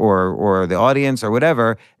team or the audience or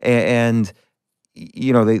whatever. And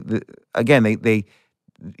they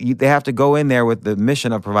have to go in there with the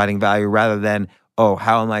mission of providing value rather than,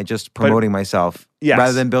 how am I just promoting myself? Yes.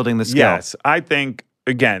 Rather than building the skill. Yes, I think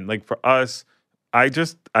again, like for us, I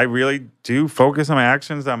really do focus on my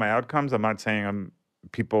actions, on my outcomes. I'm not saying I'm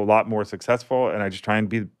people a lot more successful, and I just try and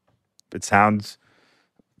be, it sounds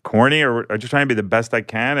corny, or I just try and be the best I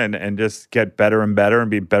can and just get better and better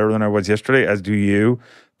and be better than I was yesterday, as do you.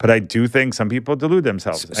 But I do think some people delude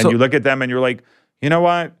themselves. And you look at them and you're like, you know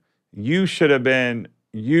what? You should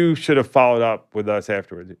have followed up with us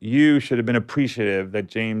afterwards. You should have been appreciative that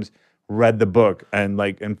James read the book and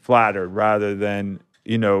flattered rather than,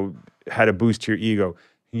 had to boost your ego.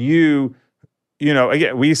 Again,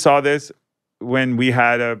 we saw this when we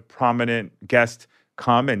had a prominent guest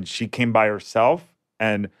come and she came by herself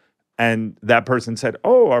and that person said,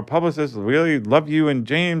 our publicists really love you and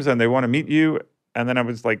James and they want to meet you. And then I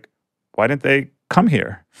was like, why didn't they come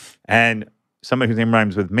here? And somebody whose name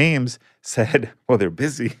rhymes with Mames said, well, they're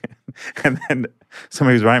busy. And then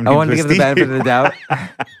somebody whose name rhymes with Steve. I want to give the benefit of the doubt.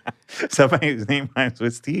 Somebody whose name rhymes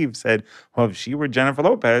with Steve said, well, if she were Jennifer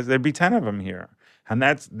Lopez, there'd be 10 of them here. And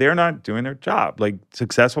they're not doing their job. Like,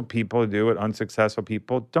 successful people do what unsuccessful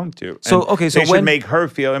people don't do. So they should make her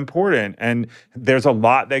feel important. And there's a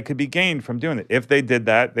lot that could be gained from doing it. If they did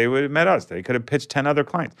that, they would have met us. They could have pitched 10 other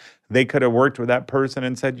clients. They could have worked with that person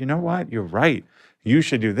and said, you know what? You're right. You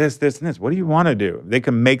should do this, this, and this. What do you want to do? They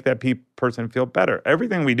can make that person feel better.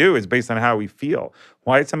 Everything we do is based on how we feel.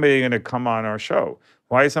 Why is somebody going to come on our show?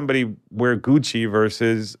 Why is somebody wear Gucci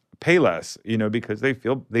versus Payless? Because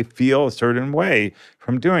they feel a certain way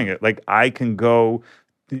from doing it. Like, I can go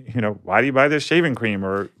why do you buy this shaving cream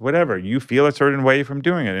or whatever? You feel a certain way from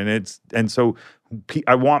doing it. And so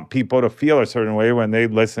I want people to feel a certain way when they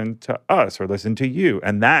listen to us or listen to you.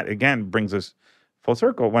 And that, again, brings us full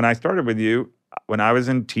circle. When I started with you, when I was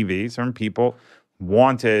in TV, certain people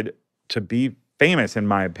wanted to be famous, in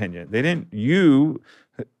my opinion. You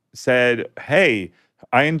said, hey,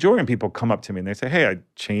 I enjoy when people come up to me and they say, hey,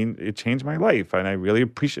 it changed my life. And I really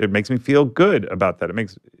appreciate it. It makes me feel good about that.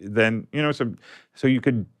 So you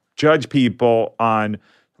could judge people on,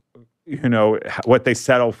 what they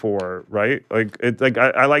settle for, right?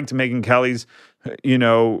 I liked Megyn Kelly's,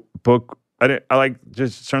 book. I like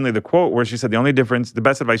just certainly the quote where she said the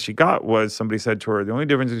best advice she got was somebody said to her, the only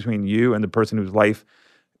difference between you and the person whose life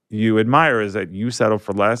you admire is that you settled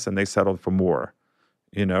for less and they settled for more.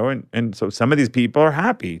 And so some of these people are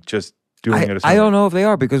happy just doing it. I don't know if they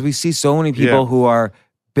are, because we see so many people who are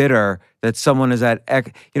bitter that someone is at,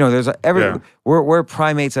 we're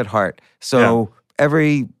primates at heart. So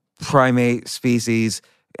every primate species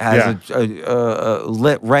has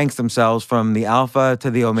ranks themselves from the alpha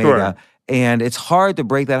to the omega. Sure. And it's hard to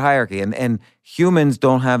break that hierarchy. And humans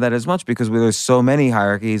don't have that as much because there's so many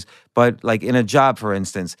hierarchies. But like in a job, for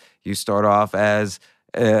instance, you start off as,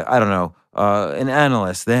 an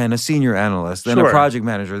analyst, then a senior analyst, then a project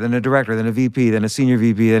manager, then a director, then a VP, then a senior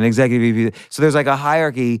VP, then executive VP. So there's like a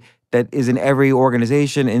hierarchy that is in every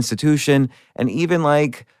organization, institution, and even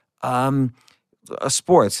like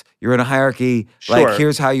sports. You're in a hierarchy. Sure. Like,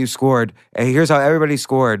 here's how you scored. Here's how everybody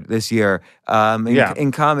scored this year.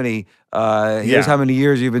 In comedy, here's how many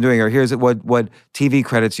years you've been doing, or here's what TV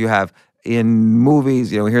credits you have. In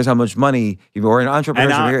movies, here's how much money or in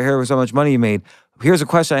entrepreneurship, here's how much money you made. Here's a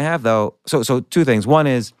question I have, though. So two things. One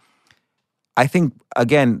is, I think,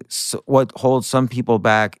 again, what holds some people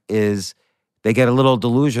back is they get a little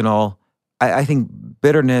delusional. I think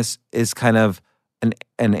bitterness is kind of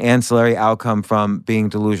an ancillary outcome from being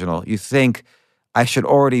delusional. You think, I should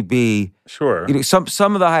already be... Sure.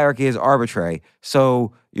 Some of the hierarchy is arbitrary.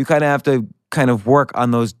 So you kind of have to kind of work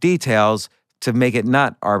on those details to make it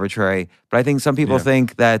not arbitrary. But I think some people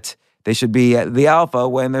think that they should be at the alpha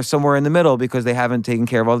when they're somewhere in the middle because they haven't taken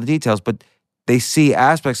care of all the details. But they see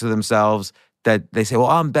aspects of themselves that they say, well,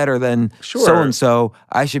 I'm better than so-and-so.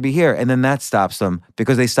 I should be here. And then that stops them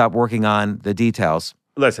because they stop working on the details.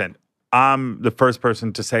 Listen, I'm the first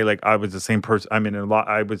person to say, like, I was the same person. I mean,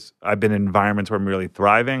 I've been in environments where I'm really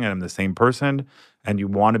thriving and I'm the same person. And you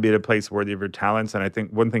want to be at a place worthy of your talents. And I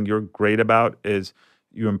think one thing you're great about is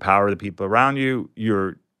you empower the people around you.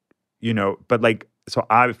 So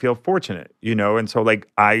I feel fortunate, and so like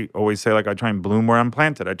I always say, like, I try and bloom where I'm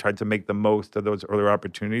planted. I tried to make the most of those earlier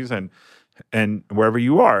opportunities and wherever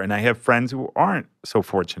you are. And I have friends who aren't so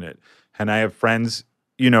fortunate. And I have friends,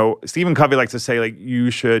 Stephen Covey likes to say, like,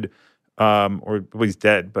 you should, he's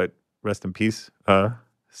dead, but rest in peace.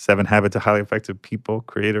 7 Habits of Highly Effective People,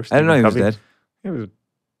 creator Stephen I didn't know Covey. He was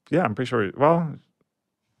dead. I'm pretty sure. Well,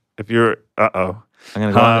 if you're, I'm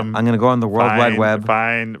gonna go on the World Wide Web.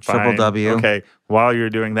 Fine. Triple W. Okay, while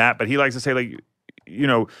you're doing that, but he likes to say, like,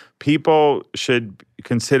 people should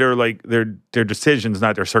consider, like, their decisions,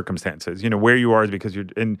 not their circumstances. Where you are is because you're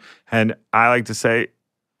in. And I like to say,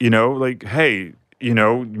 like, hey,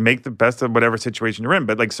 make the best of whatever situation you're in.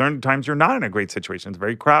 But like certain times you're not in a great situation. It's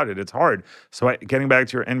very crowded. It's hard. So getting back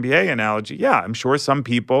to your NBA analogy, I'm sure some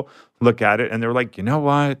people look at it and they're like, you know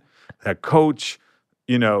what, that coach,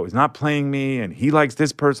 is not playing me, and he likes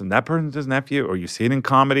this person, that person's his nephew, or you see it in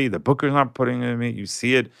comedy, the booker's not putting it in me, you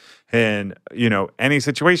see it in, any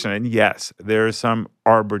situation. And yes, there's some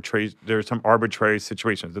arbitrary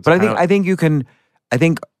situations. But I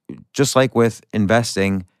think just like with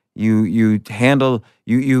investing, you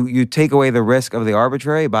take away the risk of the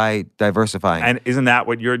arbitrary by diversifying. And isn't that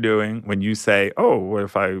what you're doing when you say, oh, what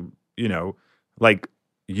if I, like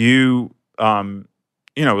you,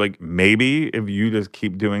 like maybe if you just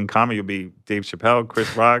keep doing comedy, you'll be Dave Chappelle,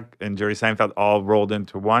 Chris Rock, and Jerry Seinfeld all rolled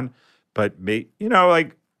into one. But maybe,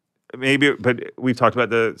 but we've talked about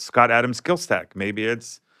the Scott Adams skill stack. Maybe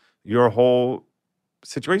it's your whole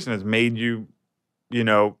situation has made you,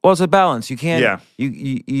 Well, it's a balance. You can't.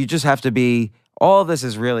 You just have to be. All of this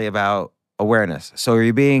is really about awareness. So are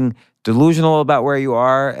you being delusional about where you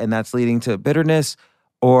are, and that's leading to bitterness,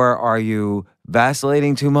 or are you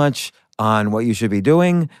vacillating too much on what you should be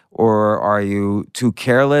doing, or are you too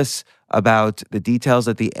careless about the details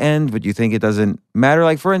at the end, but you think it doesn't matter?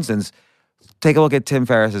 Like, for instance, take a look at Tim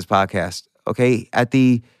Ferriss's podcast. Okay,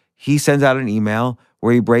 he sends out an email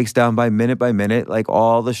where he breaks down by minute, like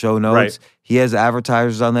all the show notes. Right. He has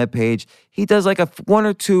advertisers on that page. He does like one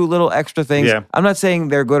or two little extra things. Yeah. I'm not saying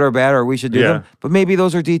they're good or bad or we should do them, but maybe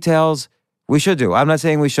those are details We should do. I'm not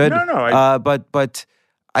saying we should. No, but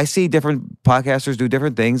I see different podcasters do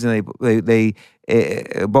different things, and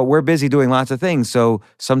but we're busy doing lots of things. So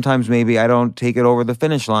sometimes maybe I don't take it over the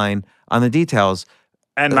finish line on the details.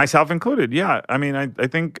 And myself included. Yeah. I mean, I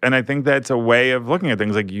think that's a way of looking at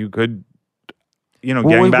things. Like you could,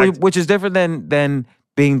 getting back. Which is different than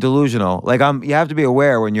being delusional. Like you have to be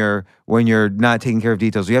aware when you're not taking care of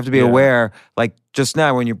details. You have to be aware, like just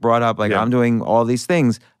now when you brought up, like I'm doing all these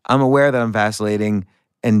things, I'm aware that I'm vacillating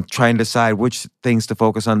and trying to decide which things to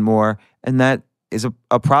focus on more. And that is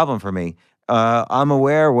a problem for me. I'm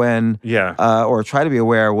aware when, or try to be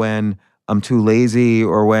aware when I'm too lazy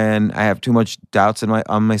or when I have too much doubts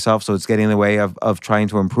on myself, so it's getting in the way of trying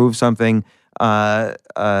to improve something.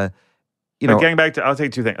 Getting back to, I'll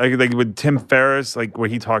take two things. Like with Tim Ferriss, like where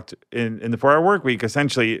he talked in the 4-Hour Work Week.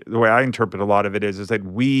 Essentially, the way I interpret a lot of it is that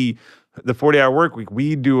the 40-hour work week,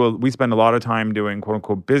 we spend a lot of time doing quote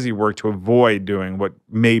unquote busy work to avoid doing what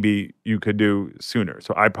maybe you could do sooner.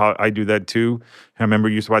 So I do that too. I remember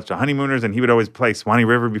you used to watch The Honeymooners, and he would always play Swanee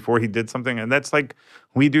River before he did something, and that's like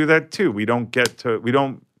we do that too. We don't put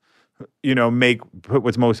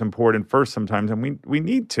what's most important first sometimes, and we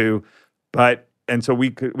need to, and so we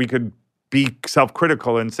could be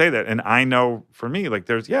self-critical and say that. And I know for me, like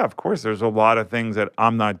of course there's a lot of things that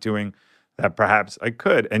I'm not doing that perhaps I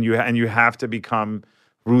could. And you have to become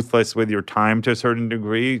ruthless with your time to a certain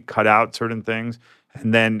degree, cut out certain things,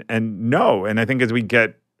 and I think as we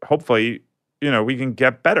get, hopefully, we can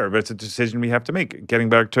get better, but it's a decision we have to make. Getting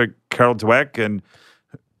back to Carol Dweck, and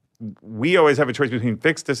we always have a choice between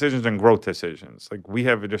fixed decisions and growth decisions. Like we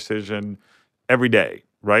have a decision every day,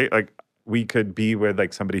 right? Like we could be with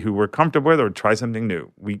like somebody who we're comfortable with or try something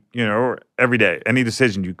new. Every day, any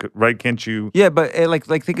decision you could, right? Can't you? Yeah, but like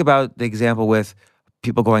think about the example with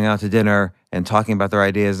people going out to dinner and talking about their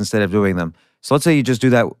ideas instead of doing them. So let's say you just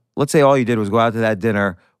do that. Let's say all you did was go out to that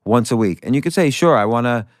dinner once a week. And you could say, sure, I want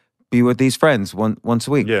to be with these friends once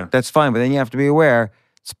a week. Yeah. That's fine. But then you have to be aware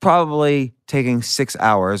it's probably taking 6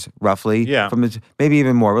 hours roughly. Yeah. Maybe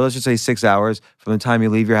even more, but let's just say 6 hours from the time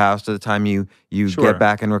you leave your house to the time you get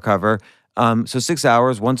back and recover. So 6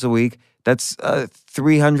 hours once a week, that's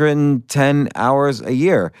 310 hours a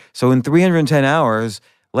year. So in 310 hours,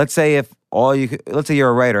 let's say let's say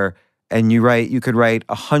you're a writer and you could write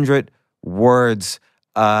 100 words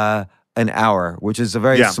an hour, which is a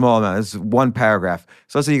very small amount. It's one paragraph.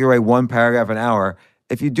 So let's say you can write one paragraph an hour.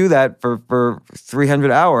 If you do that for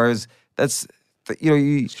 300 hours, that's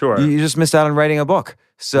you just missed out on writing a book.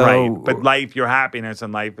 So, right, but your happiness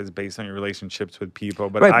in life is based on your relationships with people.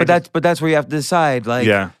 But right, that's where you have to decide. Like,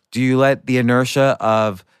 do you let the inertia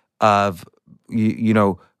of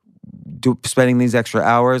spending these extra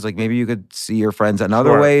hours? Like maybe you could see your friends in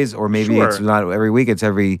other ways, or maybe it's not every week; it's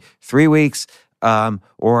every 3 weeks. Or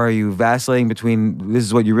are you vacillating between this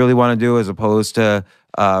is what you really want to do as opposed to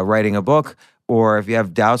writing a book? Or if you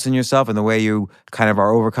have doubts in yourself and the way you kind of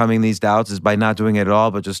are overcoming these doubts is by not doing it at all,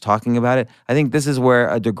 but just talking about it. I think this is where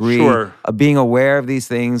a degree of being aware of these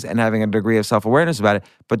things and having a degree of self-awareness about it.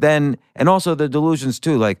 But then, and also the delusions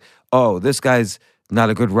too, like, oh, this guy's not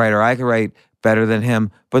a good writer. I could write better than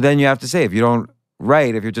him. But then you have to say, if you don't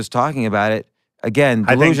write, if you're just talking about it, again,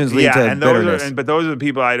 delusions lead to bitterness. But those are the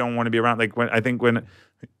people I don't want to be around. Like I think whenever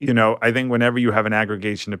you have an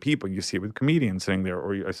aggregation of people, you see it with comedians sitting there,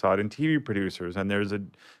 or I saw it in TV producers, and there's a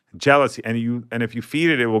jealousy, and if you feed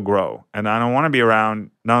it, it will grow. And I don't want to be around.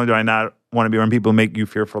 Not only do I not want to be around people who make you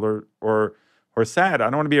fearful or sad, I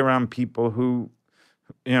don't want to be around people who,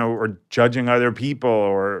 are judging other people,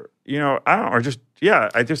 or I just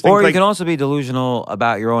think. Or you can also be delusional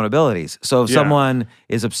about your own abilities. So if someone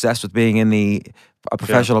is obsessed with being a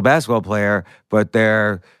professional basketball player, but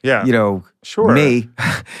they're, me,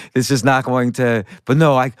 it's just not going to, but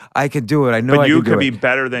no, I could do it. I know I can do it. But you could be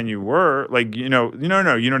better than you were. Like, you know what I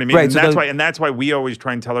mean? Right, and that's why we always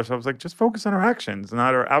try and tell ourselves, like, just focus on our actions,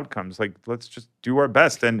 not our outcomes. Like, let's just do our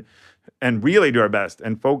best and really do our best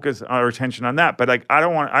and focus our attention on that. But like,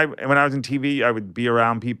 when I was in TV, I would be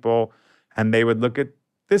around people and they would look at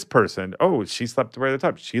this person. Oh, she slept right at the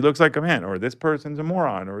top. She looks like a man, or this person's a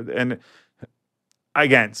moron, and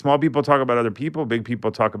again, small people talk about other people, big people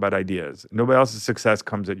talk about ideas. Nobody else's success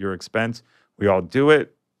comes at your expense. We all do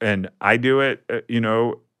it, and I do it,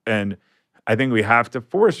 and I think we have to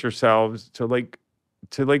force yourselves to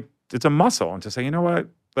it's a muscle, and to say, you know what,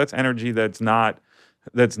 that's energy that's not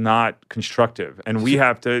constructive. And we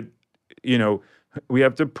have to,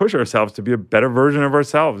 push ourselves to be a better version of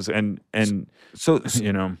ourselves. And so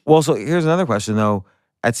here's another question though.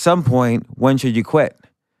 At some point, when should you quit?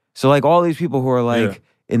 So like all these people who are like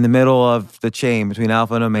in the middle of the chain between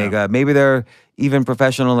alpha and omega. Yeah. Maybe they're even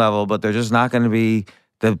professional level, but they're just not going to be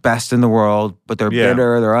the best in the world, but they're Yeah.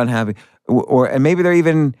 bitter, they're unhappy. And maybe they're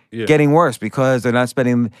even Yeah. getting worse because they're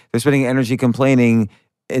spending energy complaining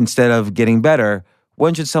instead of getting better.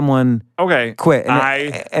 When should someone Okay. quit?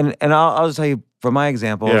 And I'll just tell you from my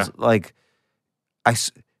examples, Yeah. like I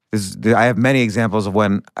have many examples of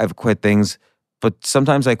when I've quit things, but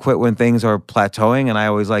sometimes I quit when things are plateauing, and I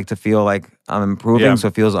always like to feel like I'm improving, Yeah. so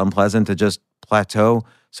it feels unpleasant to just plateau.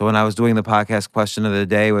 So when I was doing the podcast question of the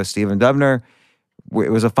day with Stephen Dubner,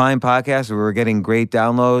 it was a fine podcast. We were getting great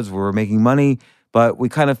downloads. We were making money, but we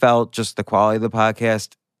kind of felt just the quality of the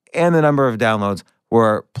podcast and the number of downloads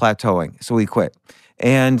were plateauing. So we quit.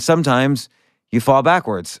 And sometimes you fall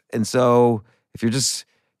backwards. And so if you're just,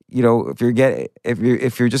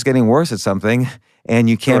 if you're just getting worse at something and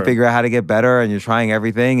you can't Sure. figure out how to get better and you're trying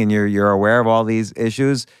everything and you're aware of all these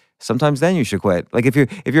issues, sometimes then you should quit. Like if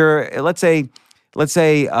you're let's say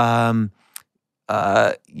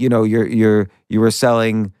you were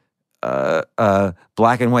selling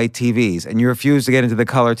black and white TVs, and you refuse to get into the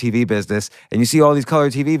color TV business, and you see all these color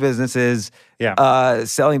TV businesses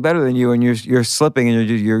selling better than you, and you're slipping, and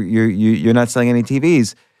you're not selling any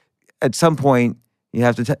TVs. At some point, you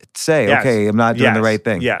have to say, Yes. okay, I'm not doing the Yes. right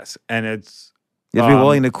thing. Yes, and it's You have to be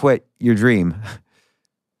willing to quit your dream.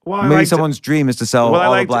 well, Maybe someone's dream is to sell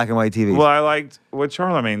all the black and white TVs. Well, I liked what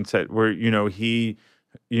Charlemagne said, where he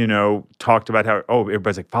talked about how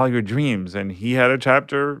everybody's like follow your dreams, and he had a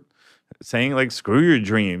chapter saying like screw your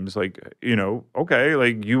dreams, like okay,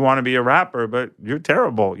 like you want to be a rapper, but you're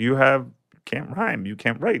terrible. You can't rhyme, you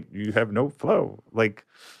can't write, you have no flow. Like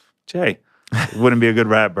Jay wouldn't be a good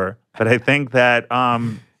rapper, but I think that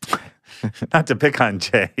not to pick on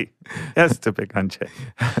Jay, yes, to pick on Jay,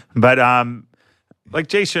 but like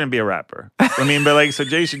Jay shouldn't be a rapper. I mean, but like so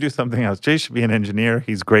Jay should do something else. Jay should be an engineer.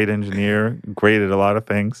 He's a great engineer, great at a lot of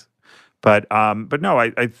things. But no,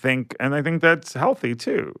 I think that's healthy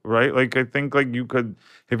too, right? Like I think like you could,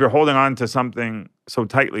 if you're holding on to something so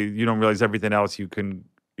tightly, you don't realize everything else you can,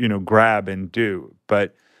 grab and do.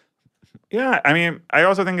 But yeah, I mean, I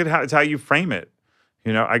also think it's how you frame it.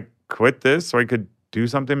 I quit this so I could do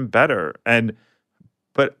something better.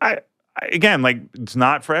 But I again, like it's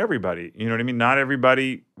not for everybody. You know what I mean? Not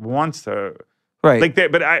everybody wants to, right. like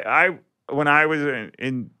that. But I when I was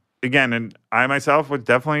in again, and I myself was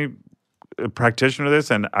definitely a practitioner of this,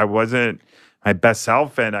 and I wasn't my best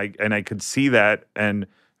self, and I could see that, and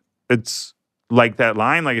it's like that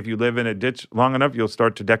line, like if you live in a ditch long enough, you'll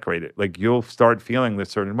start to decorate it. Like you'll start feeling this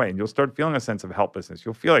certain way, and you'll start feeling a sense of helplessness.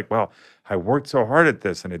 You'll feel like, well, I worked so hard at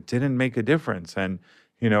this, and it didn't make a difference, and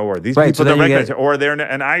or these Right, people so then don't you recognize get- it, or they're,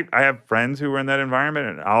 and I have friends who are in that environment,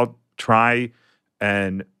 and I'll try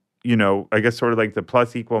and I guess sort of like the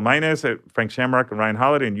plus equal minus at Frank Shamrock and Ryan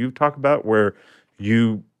Holiday, and you talk about where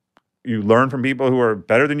you learn from people who are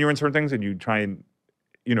better than you in certain things, and you try and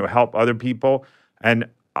help other people, and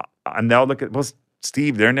they'll look at, well,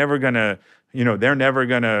 Steve, they're never gonna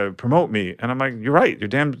promote me, and I'm like, you're right, you're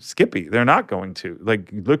damn skippy. They're not going to.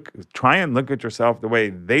 Like, try and look at yourself the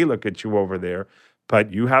way they look at you over there.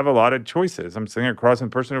 But you have a lot of choices. I'm sitting across from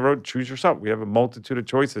the person who wrote Choose Yourself. We have a multitude of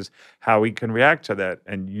choices how we can react to that.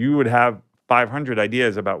 And you would have 500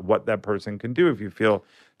 ideas about what that person can do if you feel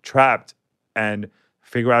trapped, and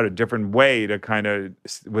figure out a different way to kind of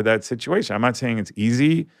with that situation. I'm not saying it's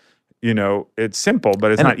easy. It's simple,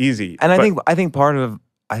 but it's not easy. And I think part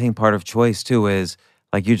of choice too is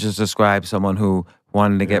like you just described someone who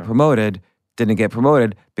wanted to get promoted, didn't get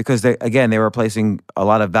promoted because they were placing a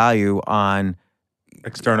lot of value on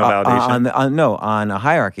external validation. On a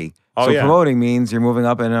hierarchy. Oh, So yeah. promoting means you're moving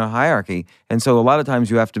up in a hierarchy. And so a lot of times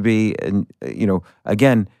you have to be,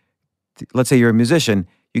 again, let's say you're a musician,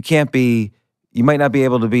 you might not be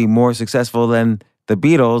able to be more successful than the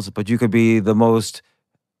Beatles, but you could be the most,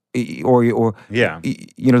 or Yeah.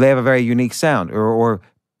 they have a very unique sound, or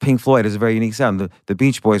Pink Floyd has a very unique sound. The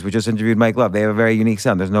Beach Boys, we just interviewed Mike Love. They have a very unique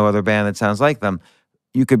sound. There's no other band that sounds like them.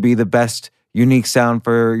 You could be the best unique sound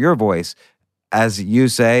for your voice. As you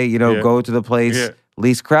say, go to the place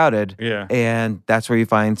least crowded, and that's where you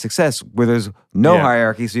find success, where there's no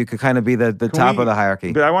hierarchy, so you could kind of be the top of the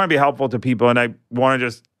hierarchy. But I want to be helpful to people, and I want to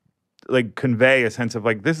just like convey a sense of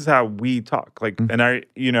like, this is how we talk. Like, and I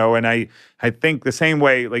think the same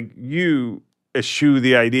way, like you eschew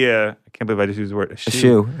the idea, I can't believe I just used the word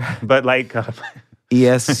Eschew. but like,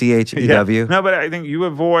 ESCHEW. No, but I think you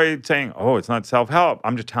avoid saying, oh, it's not self-help.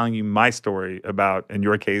 I'm just telling you my story about, in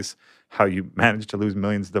your case, how you managed to lose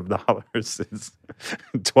millions of dollars is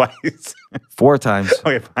twice. 4 times.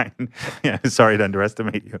 Okay, fine. Yeah, sorry to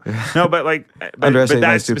underestimate you. No, but like, but Underestimate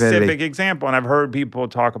my that stupidity. specific example, and I've heard people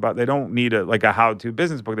talk about they don't need a how-to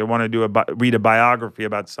business book. They want to read a biography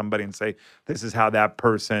about somebody and say this is how that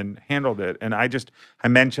person handled it. And I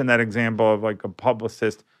mentioned that example of like a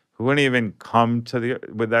publicist who wouldn't even come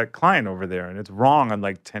with that client over there, and it's wrong on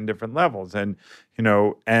like 10 different levels. And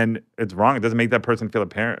and it's wrong. It doesn't make that person feel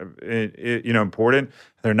important.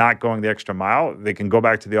 They're not going the extra mile. They can go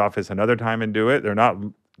back to the office another time and do it. They're not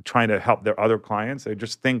trying to help their other clients. They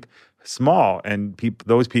just think small. And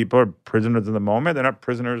those people are prisoners of the moment. They're not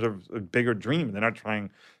prisoners of a bigger dream. They're not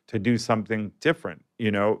trying to do something different,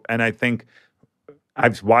 And I think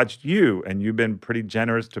I've watched you, and you've been pretty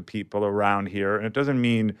generous to people around here. And it doesn't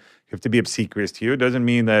mean you have to be obsequious to you. It doesn't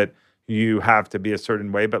mean that you have to be a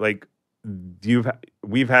certain way. But like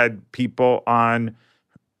we've had people on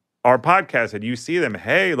our podcast and you see them,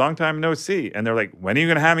 hey, long time no see. And they're like, when are you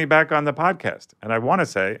going to have me back on the podcast? And I want to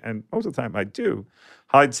say, and most of the time I do,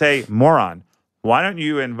 I'd say, moron, why don't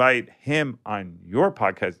you invite him on your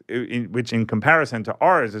podcast, which in comparison to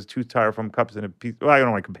ours is 2 styrofoam cups and a piece. Well, I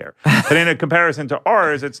don't want to compare. But in a comparison to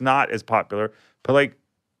ours, it's not as popular. But like,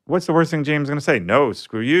 what's the worst thing James is going to say? No,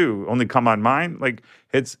 screw you. Only come on mine. Like,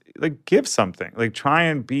 it's like, give something. Like, try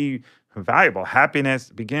and be valuable. Happiness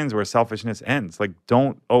begins where selfishness ends. Like,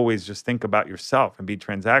 don't always just think about yourself and be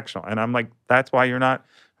transactional. And I'm like, that's why you're not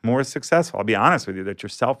more successful. I'll be honest with you, that you're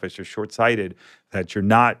selfish, you're short-sighted, that you're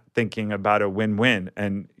not thinking about a win-win,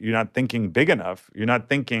 and you're not thinking big enough. You're not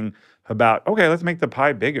thinking about, okay, let's make the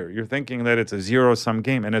pie bigger. You're thinking that it's a zero-sum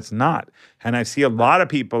game, and it's not. And I see a lot of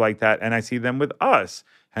people like that, and I see them with us.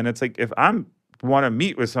 And it's like, if I want to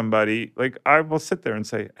meet with somebody, like, I will sit there and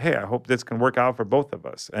say, hey, I hope this can work out for both of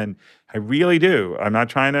us. And I really do. I'm not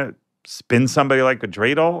trying to spin somebody like a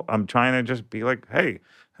dreidel. I'm trying to just be like, hey,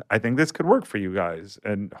 I think this could work for you guys.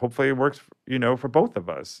 And hopefully it works, for both of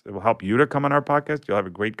us. It will help you to come on our podcast. You'll have a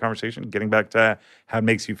great conversation. Getting back to how it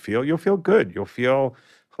makes you feel, you'll feel good. You'll feel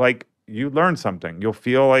like you learned something. You'll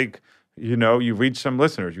feel like, you reached some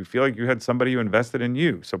listeners. You feel like you had somebody who invested in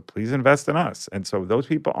you. So please invest in us. And so those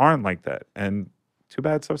people aren't like that. And too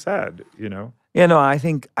bad, so sad, Yeah, no, I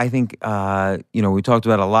think we talked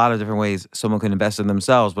about a lot of different ways someone can invest in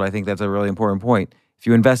themselves, but I think that's a really important point. If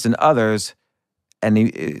you invest in others,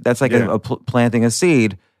 and that's like planting a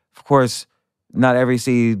seed. Of course, not every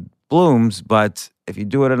seed blooms, but if you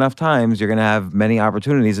do it enough times, you're going to have many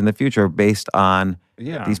opportunities in the future based on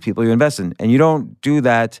these people you invest in. And you don't do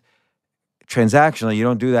that transactionally. You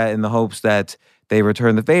don't do that in the hopes that they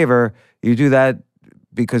return the favor. You do that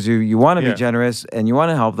because you want to be generous and you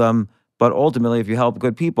want to help them. But ultimately, if you help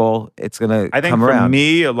good people, it's going to come around. I think for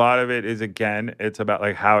me, a lot of it is, again, it's about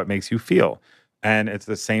like how it makes you feel. And it's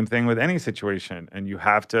the same thing with any situation. And you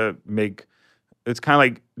have to it's kind of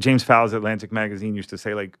like James Fowles' Atlantic Magazine used to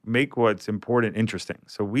say, like, make what's important interesting.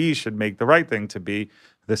 So we should make the right thing to be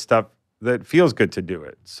the stuff that feels good to do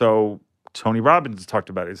it. So Tony Robbins talked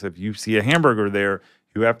about it. Is if you see a hamburger there,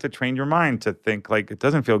 you have to train your mind to think like it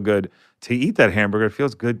doesn't feel good to eat that hamburger. It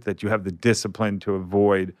feels good that you have the discipline to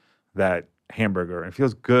avoid that hamburger. And it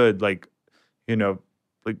feels good, like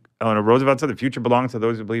Eleanor Roosevelt said, the future belongs to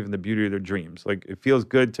those who believe in the beauty of their dreams. Like, it feels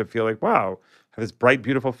good to feel like, wow, I have this bright,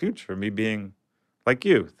 beautiful future. Me being like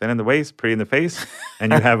you, thin in the waist, pretty in the face,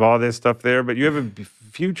 and you have all this stuff there, but you have a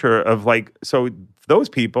future of like, so those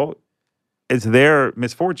people, it's their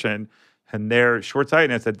misfortune and their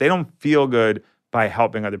short-sightedness that they don't feel good by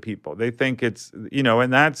helping other people. They think it's,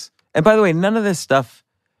 and that's... And by the way, none of this stuff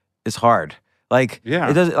is hard. Like,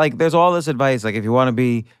 it doesn't, like, there's all this advice, like, if you want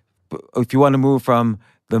to move from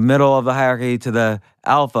the middle of the hierarchy to the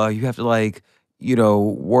alpha, you have to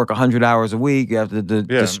work 100 hours a week. You have to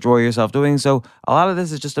destroy yourself doing so. A lot of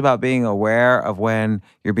this is just about being aware of when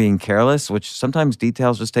you're being careless, which sometimes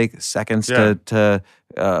details just take seconds to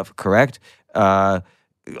correct. A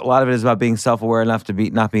lot of it is about being self-aware enough to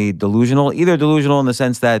not be delusional. Either delusional in the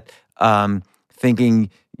sense that thinking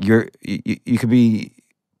you could be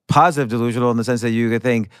positive delusional in the sense that you could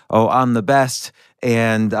think, oh, I'm the best,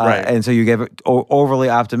 and so you get overly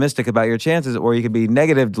optimistic about your chances, or you could be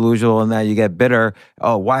negative delusional in that you get bitter.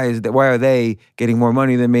 Oh, why are they getting more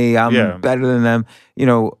money than me? I'm better than them.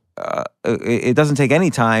 It doesn't take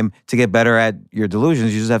any time to get better at your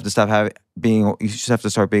delusions. You just have to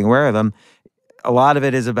start being aware of them. A lot of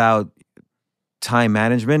it is about time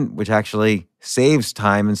management, which actually saves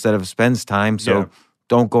time instead of spends time. So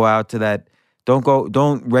don't go out to that.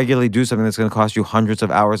 Don't regularly do something that's going to cost you hundreds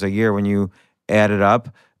of hours a year when you add it up.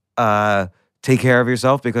 Take care of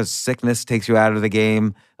yourself, because sickness takes you out of the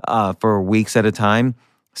game for weeks at a time.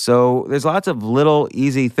 So there's lots of little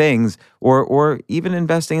easy things, or even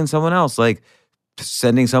investing in someone else, like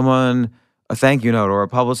sending someone a thank you note, or a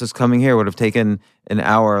publicist coming here would have taken an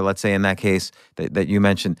hour, let's say in that case that you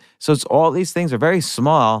mentioned. So it's all these things are very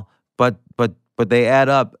small, but they add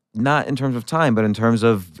up, not in terms of time, but in terms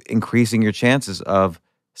of increasing your chances of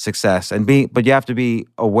success. But you have to be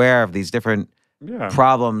aware of these different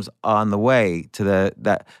problems on the way to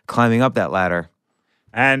that climbing up that ladder.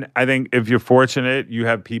 And I think if you're fortunate, you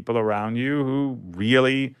have people around you who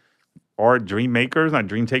really are dream makers, not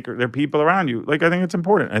dream takers. They're people around you. Like, I think it's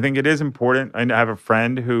important. I think it is important. I have a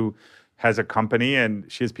friend who has a company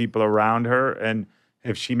and she has people around her. And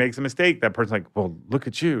if she makes a mistake, that person's like, well, look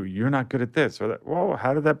at you. You're not good at this. Or that, well,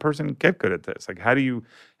 how did that person get good at this? Like, how do you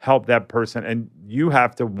help that person? And you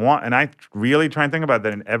have to want, and I really try and think about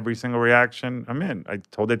that in every single reaction I'm in. I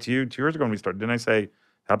told that to you 2 years ago when we started. Didn't I say,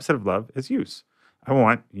 the opposite of love is use? I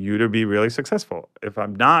want you to be really successful. If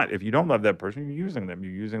you don't love that person, you're using them.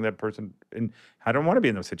 You're using that person. And I don't want to be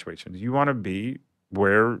in those situations. You want to be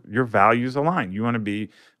where your values align. You want to be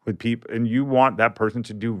with people, and you want that person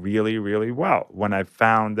to do really, really well. When I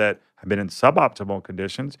found that I've been in suboptimal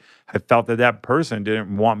conditions, I felt that person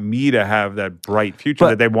didn't want me to have that bright future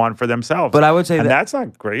that they want for themselves. But I would say that's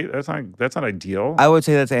not great. That's not ideal. I would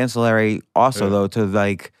say that's ancillary also, though, to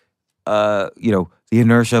like, the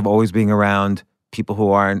inertia of always being around people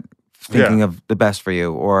who aren't thinking of the best for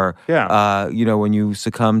you, or when you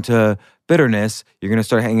succumb to bitterness, you're going to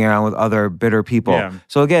start hanging around with other bitter people. Yeah.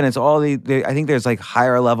 So again, it's all I think there's like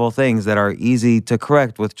higher level things that are easy to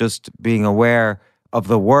correct with just being aware of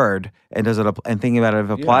the word and thinking about it if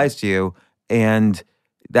it applies to you, and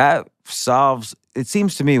that solves. It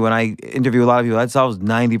seems to me when I interview a lot of people, that solves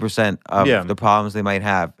 90% of the problems they might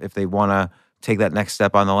have if they want to take that next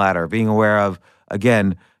step on the ladder. Being aware of,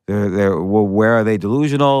 again, where are they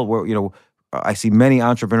delusional? Where, I see many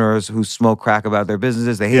entrepreneurs who smoke crack about their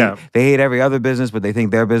businesses. They hate every other business, but they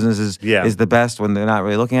think their business is the best when they're not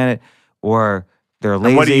really looking at it, or they're lazy.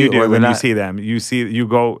 And what do you do when you see them? You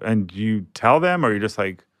go and you tell them, or you're just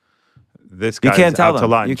like, this guy's out to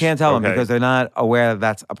lunch. You can't tell them because they're not aware that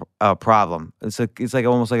that's a problem. It's like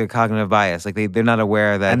almost like a cognitive bias. Like they're not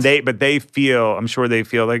aware that. But they feel. I'm sure they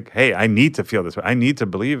feel like, hey, I need to feel this way. I need to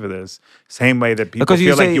believe this. Same way that people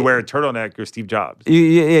feel like you wear a turtleneck, you're Steve Jobs.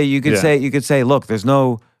 You could say, look, there's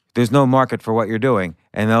no market for what you're doing,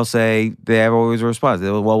 and they'll say they have always a response.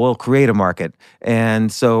 We'll create a market, and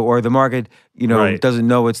so or the market doesn't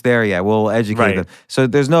know it's there yet. We'll educate them. So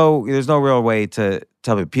there's no real way to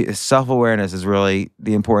tell me. Self-awareness is really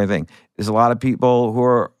the important thing. There's a lot of people who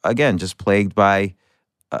are, again, just plagued by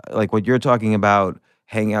like what you're talking about,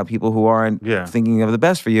 hanging out people who aren't thinking of the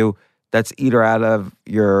best for you. That's either out of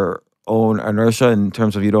your own inertia in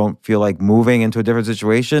terms of you don't feel like moving into a different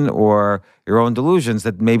situation, or your own delusions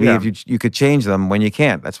that maybe if you could change them when you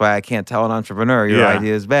can't. That's why I can't tell an entrepreneur your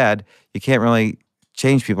idea is bad. You can't really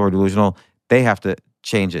change people who are delusional. They have to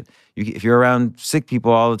change it. If you're around sick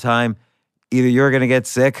people all the time, either you're going to get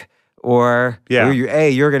sick, or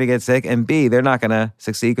you're going to get sick, and B, they're not going to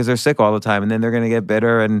succeed because they're sick all the time, and then they're going to get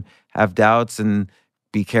bitter and have doubts and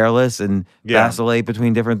be careless and vacillate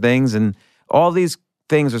between different things. And all these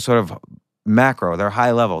things are sort of macro. They're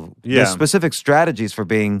high level. There's specific strategies for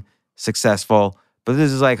being successful, but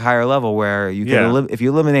this is like higher level where you can if you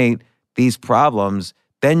eliminate these problems,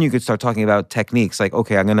 then you could start talking about techniques like,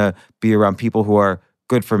 okay, I'm going to be around people who are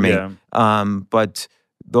good for me. But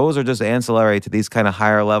those are just ancillary to these kind of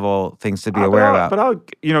higher level things to be aware about.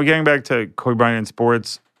 But getting back to Kobe Bryant and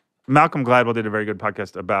sports, Malcolm Gladwell did a very good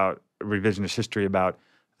podcast about revisionist history about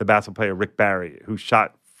the basketball player Rick Barry, who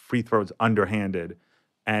shot free throws underhanded.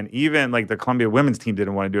 And even like the Columbia women's team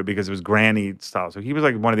didn't want to do it because it was granny style. So he was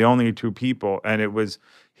like one of the only two people. And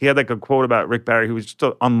he had like a quote about Rick Barry, who was just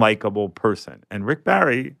an unlikable person. And Rick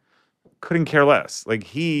Barry couldn't care less. Like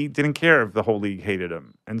he didn't care if the whole league hated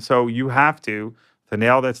him. And so you have to, the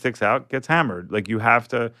nail that sticks out gets hammered. Like you have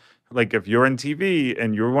to, like if you're in TV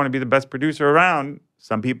and you want to be the best producer around,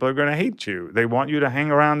 some people are going to hate you. They want you to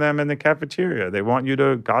hang around them in the cafeteria. They want you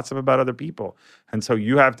to gossip about other people. And so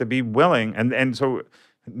you have to be willing. And so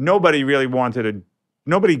nobody really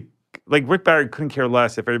like Rick Barry couldn't care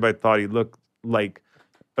less if everybody thought he looked like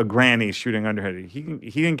a granny shooting underhanded. He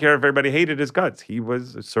didn't care if everybody hated his guts. He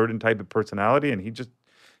was a certain type of personality, and he just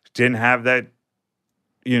didn't have that,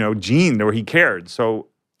 gene where he cared. So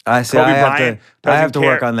I have to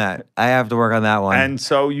work on that. I have to work on that one. And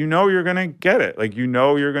so you're going to get it. Like you're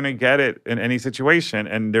going to get it in any situation.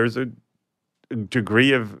 And there's a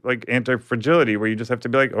degree of like anti-fragility where you just have to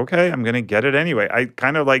be like, okay, I'm going to get it anyway. I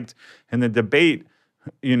kind of liked in the debate,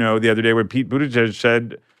 the other day where Pete Buttigieg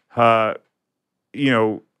said,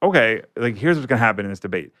 okay, like here's what's going to happen in this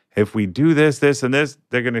debate. If we do this, this, and this,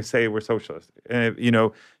 they're going to say we're socialist. And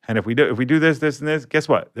if we do this, this, and this, guess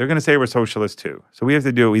what? They're going to say we're socialist too. So we have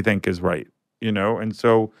to do what we think is right, And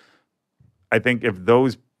so I think if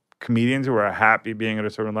those comedians who are happy being at a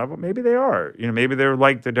certain level, maybe they are. Maybe they're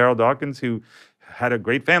like the Daryl Dawkins who had a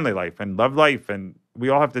great family life and loved life. And we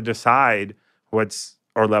all have to decide what's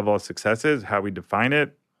our level of success is, how we define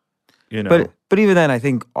it. But even then, I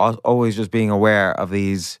think always just being aware of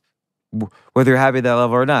these, whether you're happy at that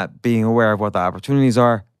level or not, being aware of what the opportunities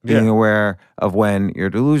are, being aware of when you're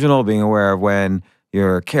delusional, being aware of when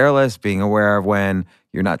you're careless, being aware of when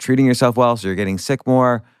you're not treating yourself well, so you're getting sick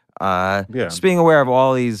more. Just being aware of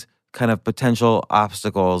all these kind of potential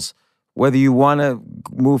obstacles, whether you want to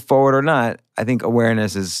move forward or not. I think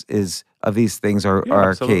awareness is of these things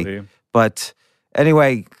are key. But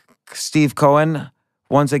anyway, Steve Cohen,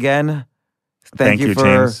 once again, thank you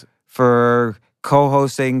James, for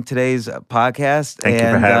co-hosting today's podcast. Thank you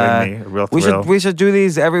for having me. A real thrill. We should do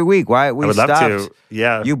these every week. Why I would stopped. Love to.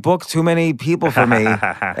 Yeah. You booked too many people for me,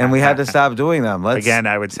 and we had to stop doing them. Again,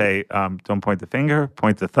 I would say, don't point the finger,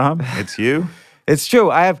 point the thumb. It's you. It's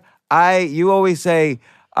true. You always say.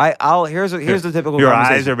 Here's the typical your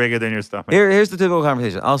conversation. eyes are bigger than your stomach. Here's the typical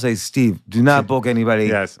conversation. I'll say, Steve, do not book anybody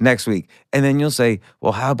next week. And then you'll say,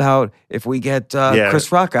 well, how about if we get Chris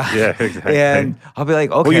Rock on? Yeah, exactly. And I'll be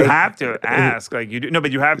like, okay. Well, you have to ask. Like you do. No,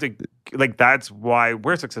 but you have to, like, that's why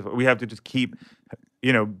we're successful. We have to just keep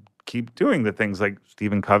doing the things like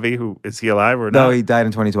Stephen Covey, is he alive or not? No, he died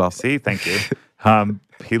in 2012. See, thank you.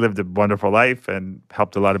 He lived a wonderful life and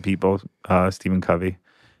helped a lot of people, Stephen Covey.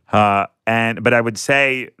 But I would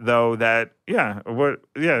say though that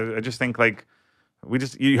I just think like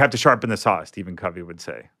you have to sharpen the saw. Stephen Covey would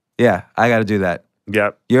say. Yeah, I got to do that.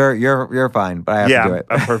 Yep. You're fine, but I have to do it.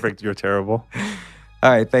 I'm perfect. You're terrible.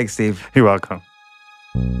 All right, thanks, Steve. You're welcome.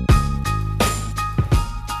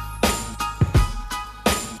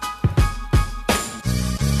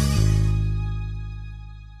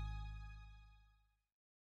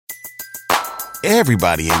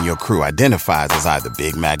 Everybody in your crew identifies as either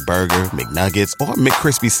Big Mac Burger, McNuggets, or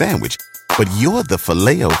McCrispy Sandwich. But you're the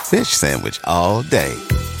Filet-O-Fish Sandwich all day.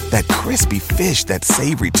 That crispy fish, that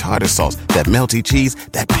savory tartar sauce, that melty cheese,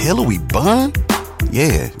 that pillowy bun.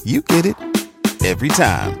 Yeah, you get it. Every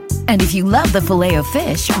time. And if you love the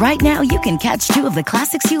Filet-O-Fish, right now you can catch two of the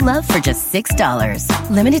classics you love for just $6.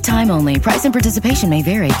 Limited time only. Price and participation may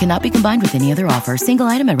vary. Cannot be combined with any other offer. Single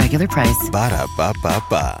item at regular price.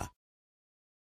 Ba-da-ba-ba-ba.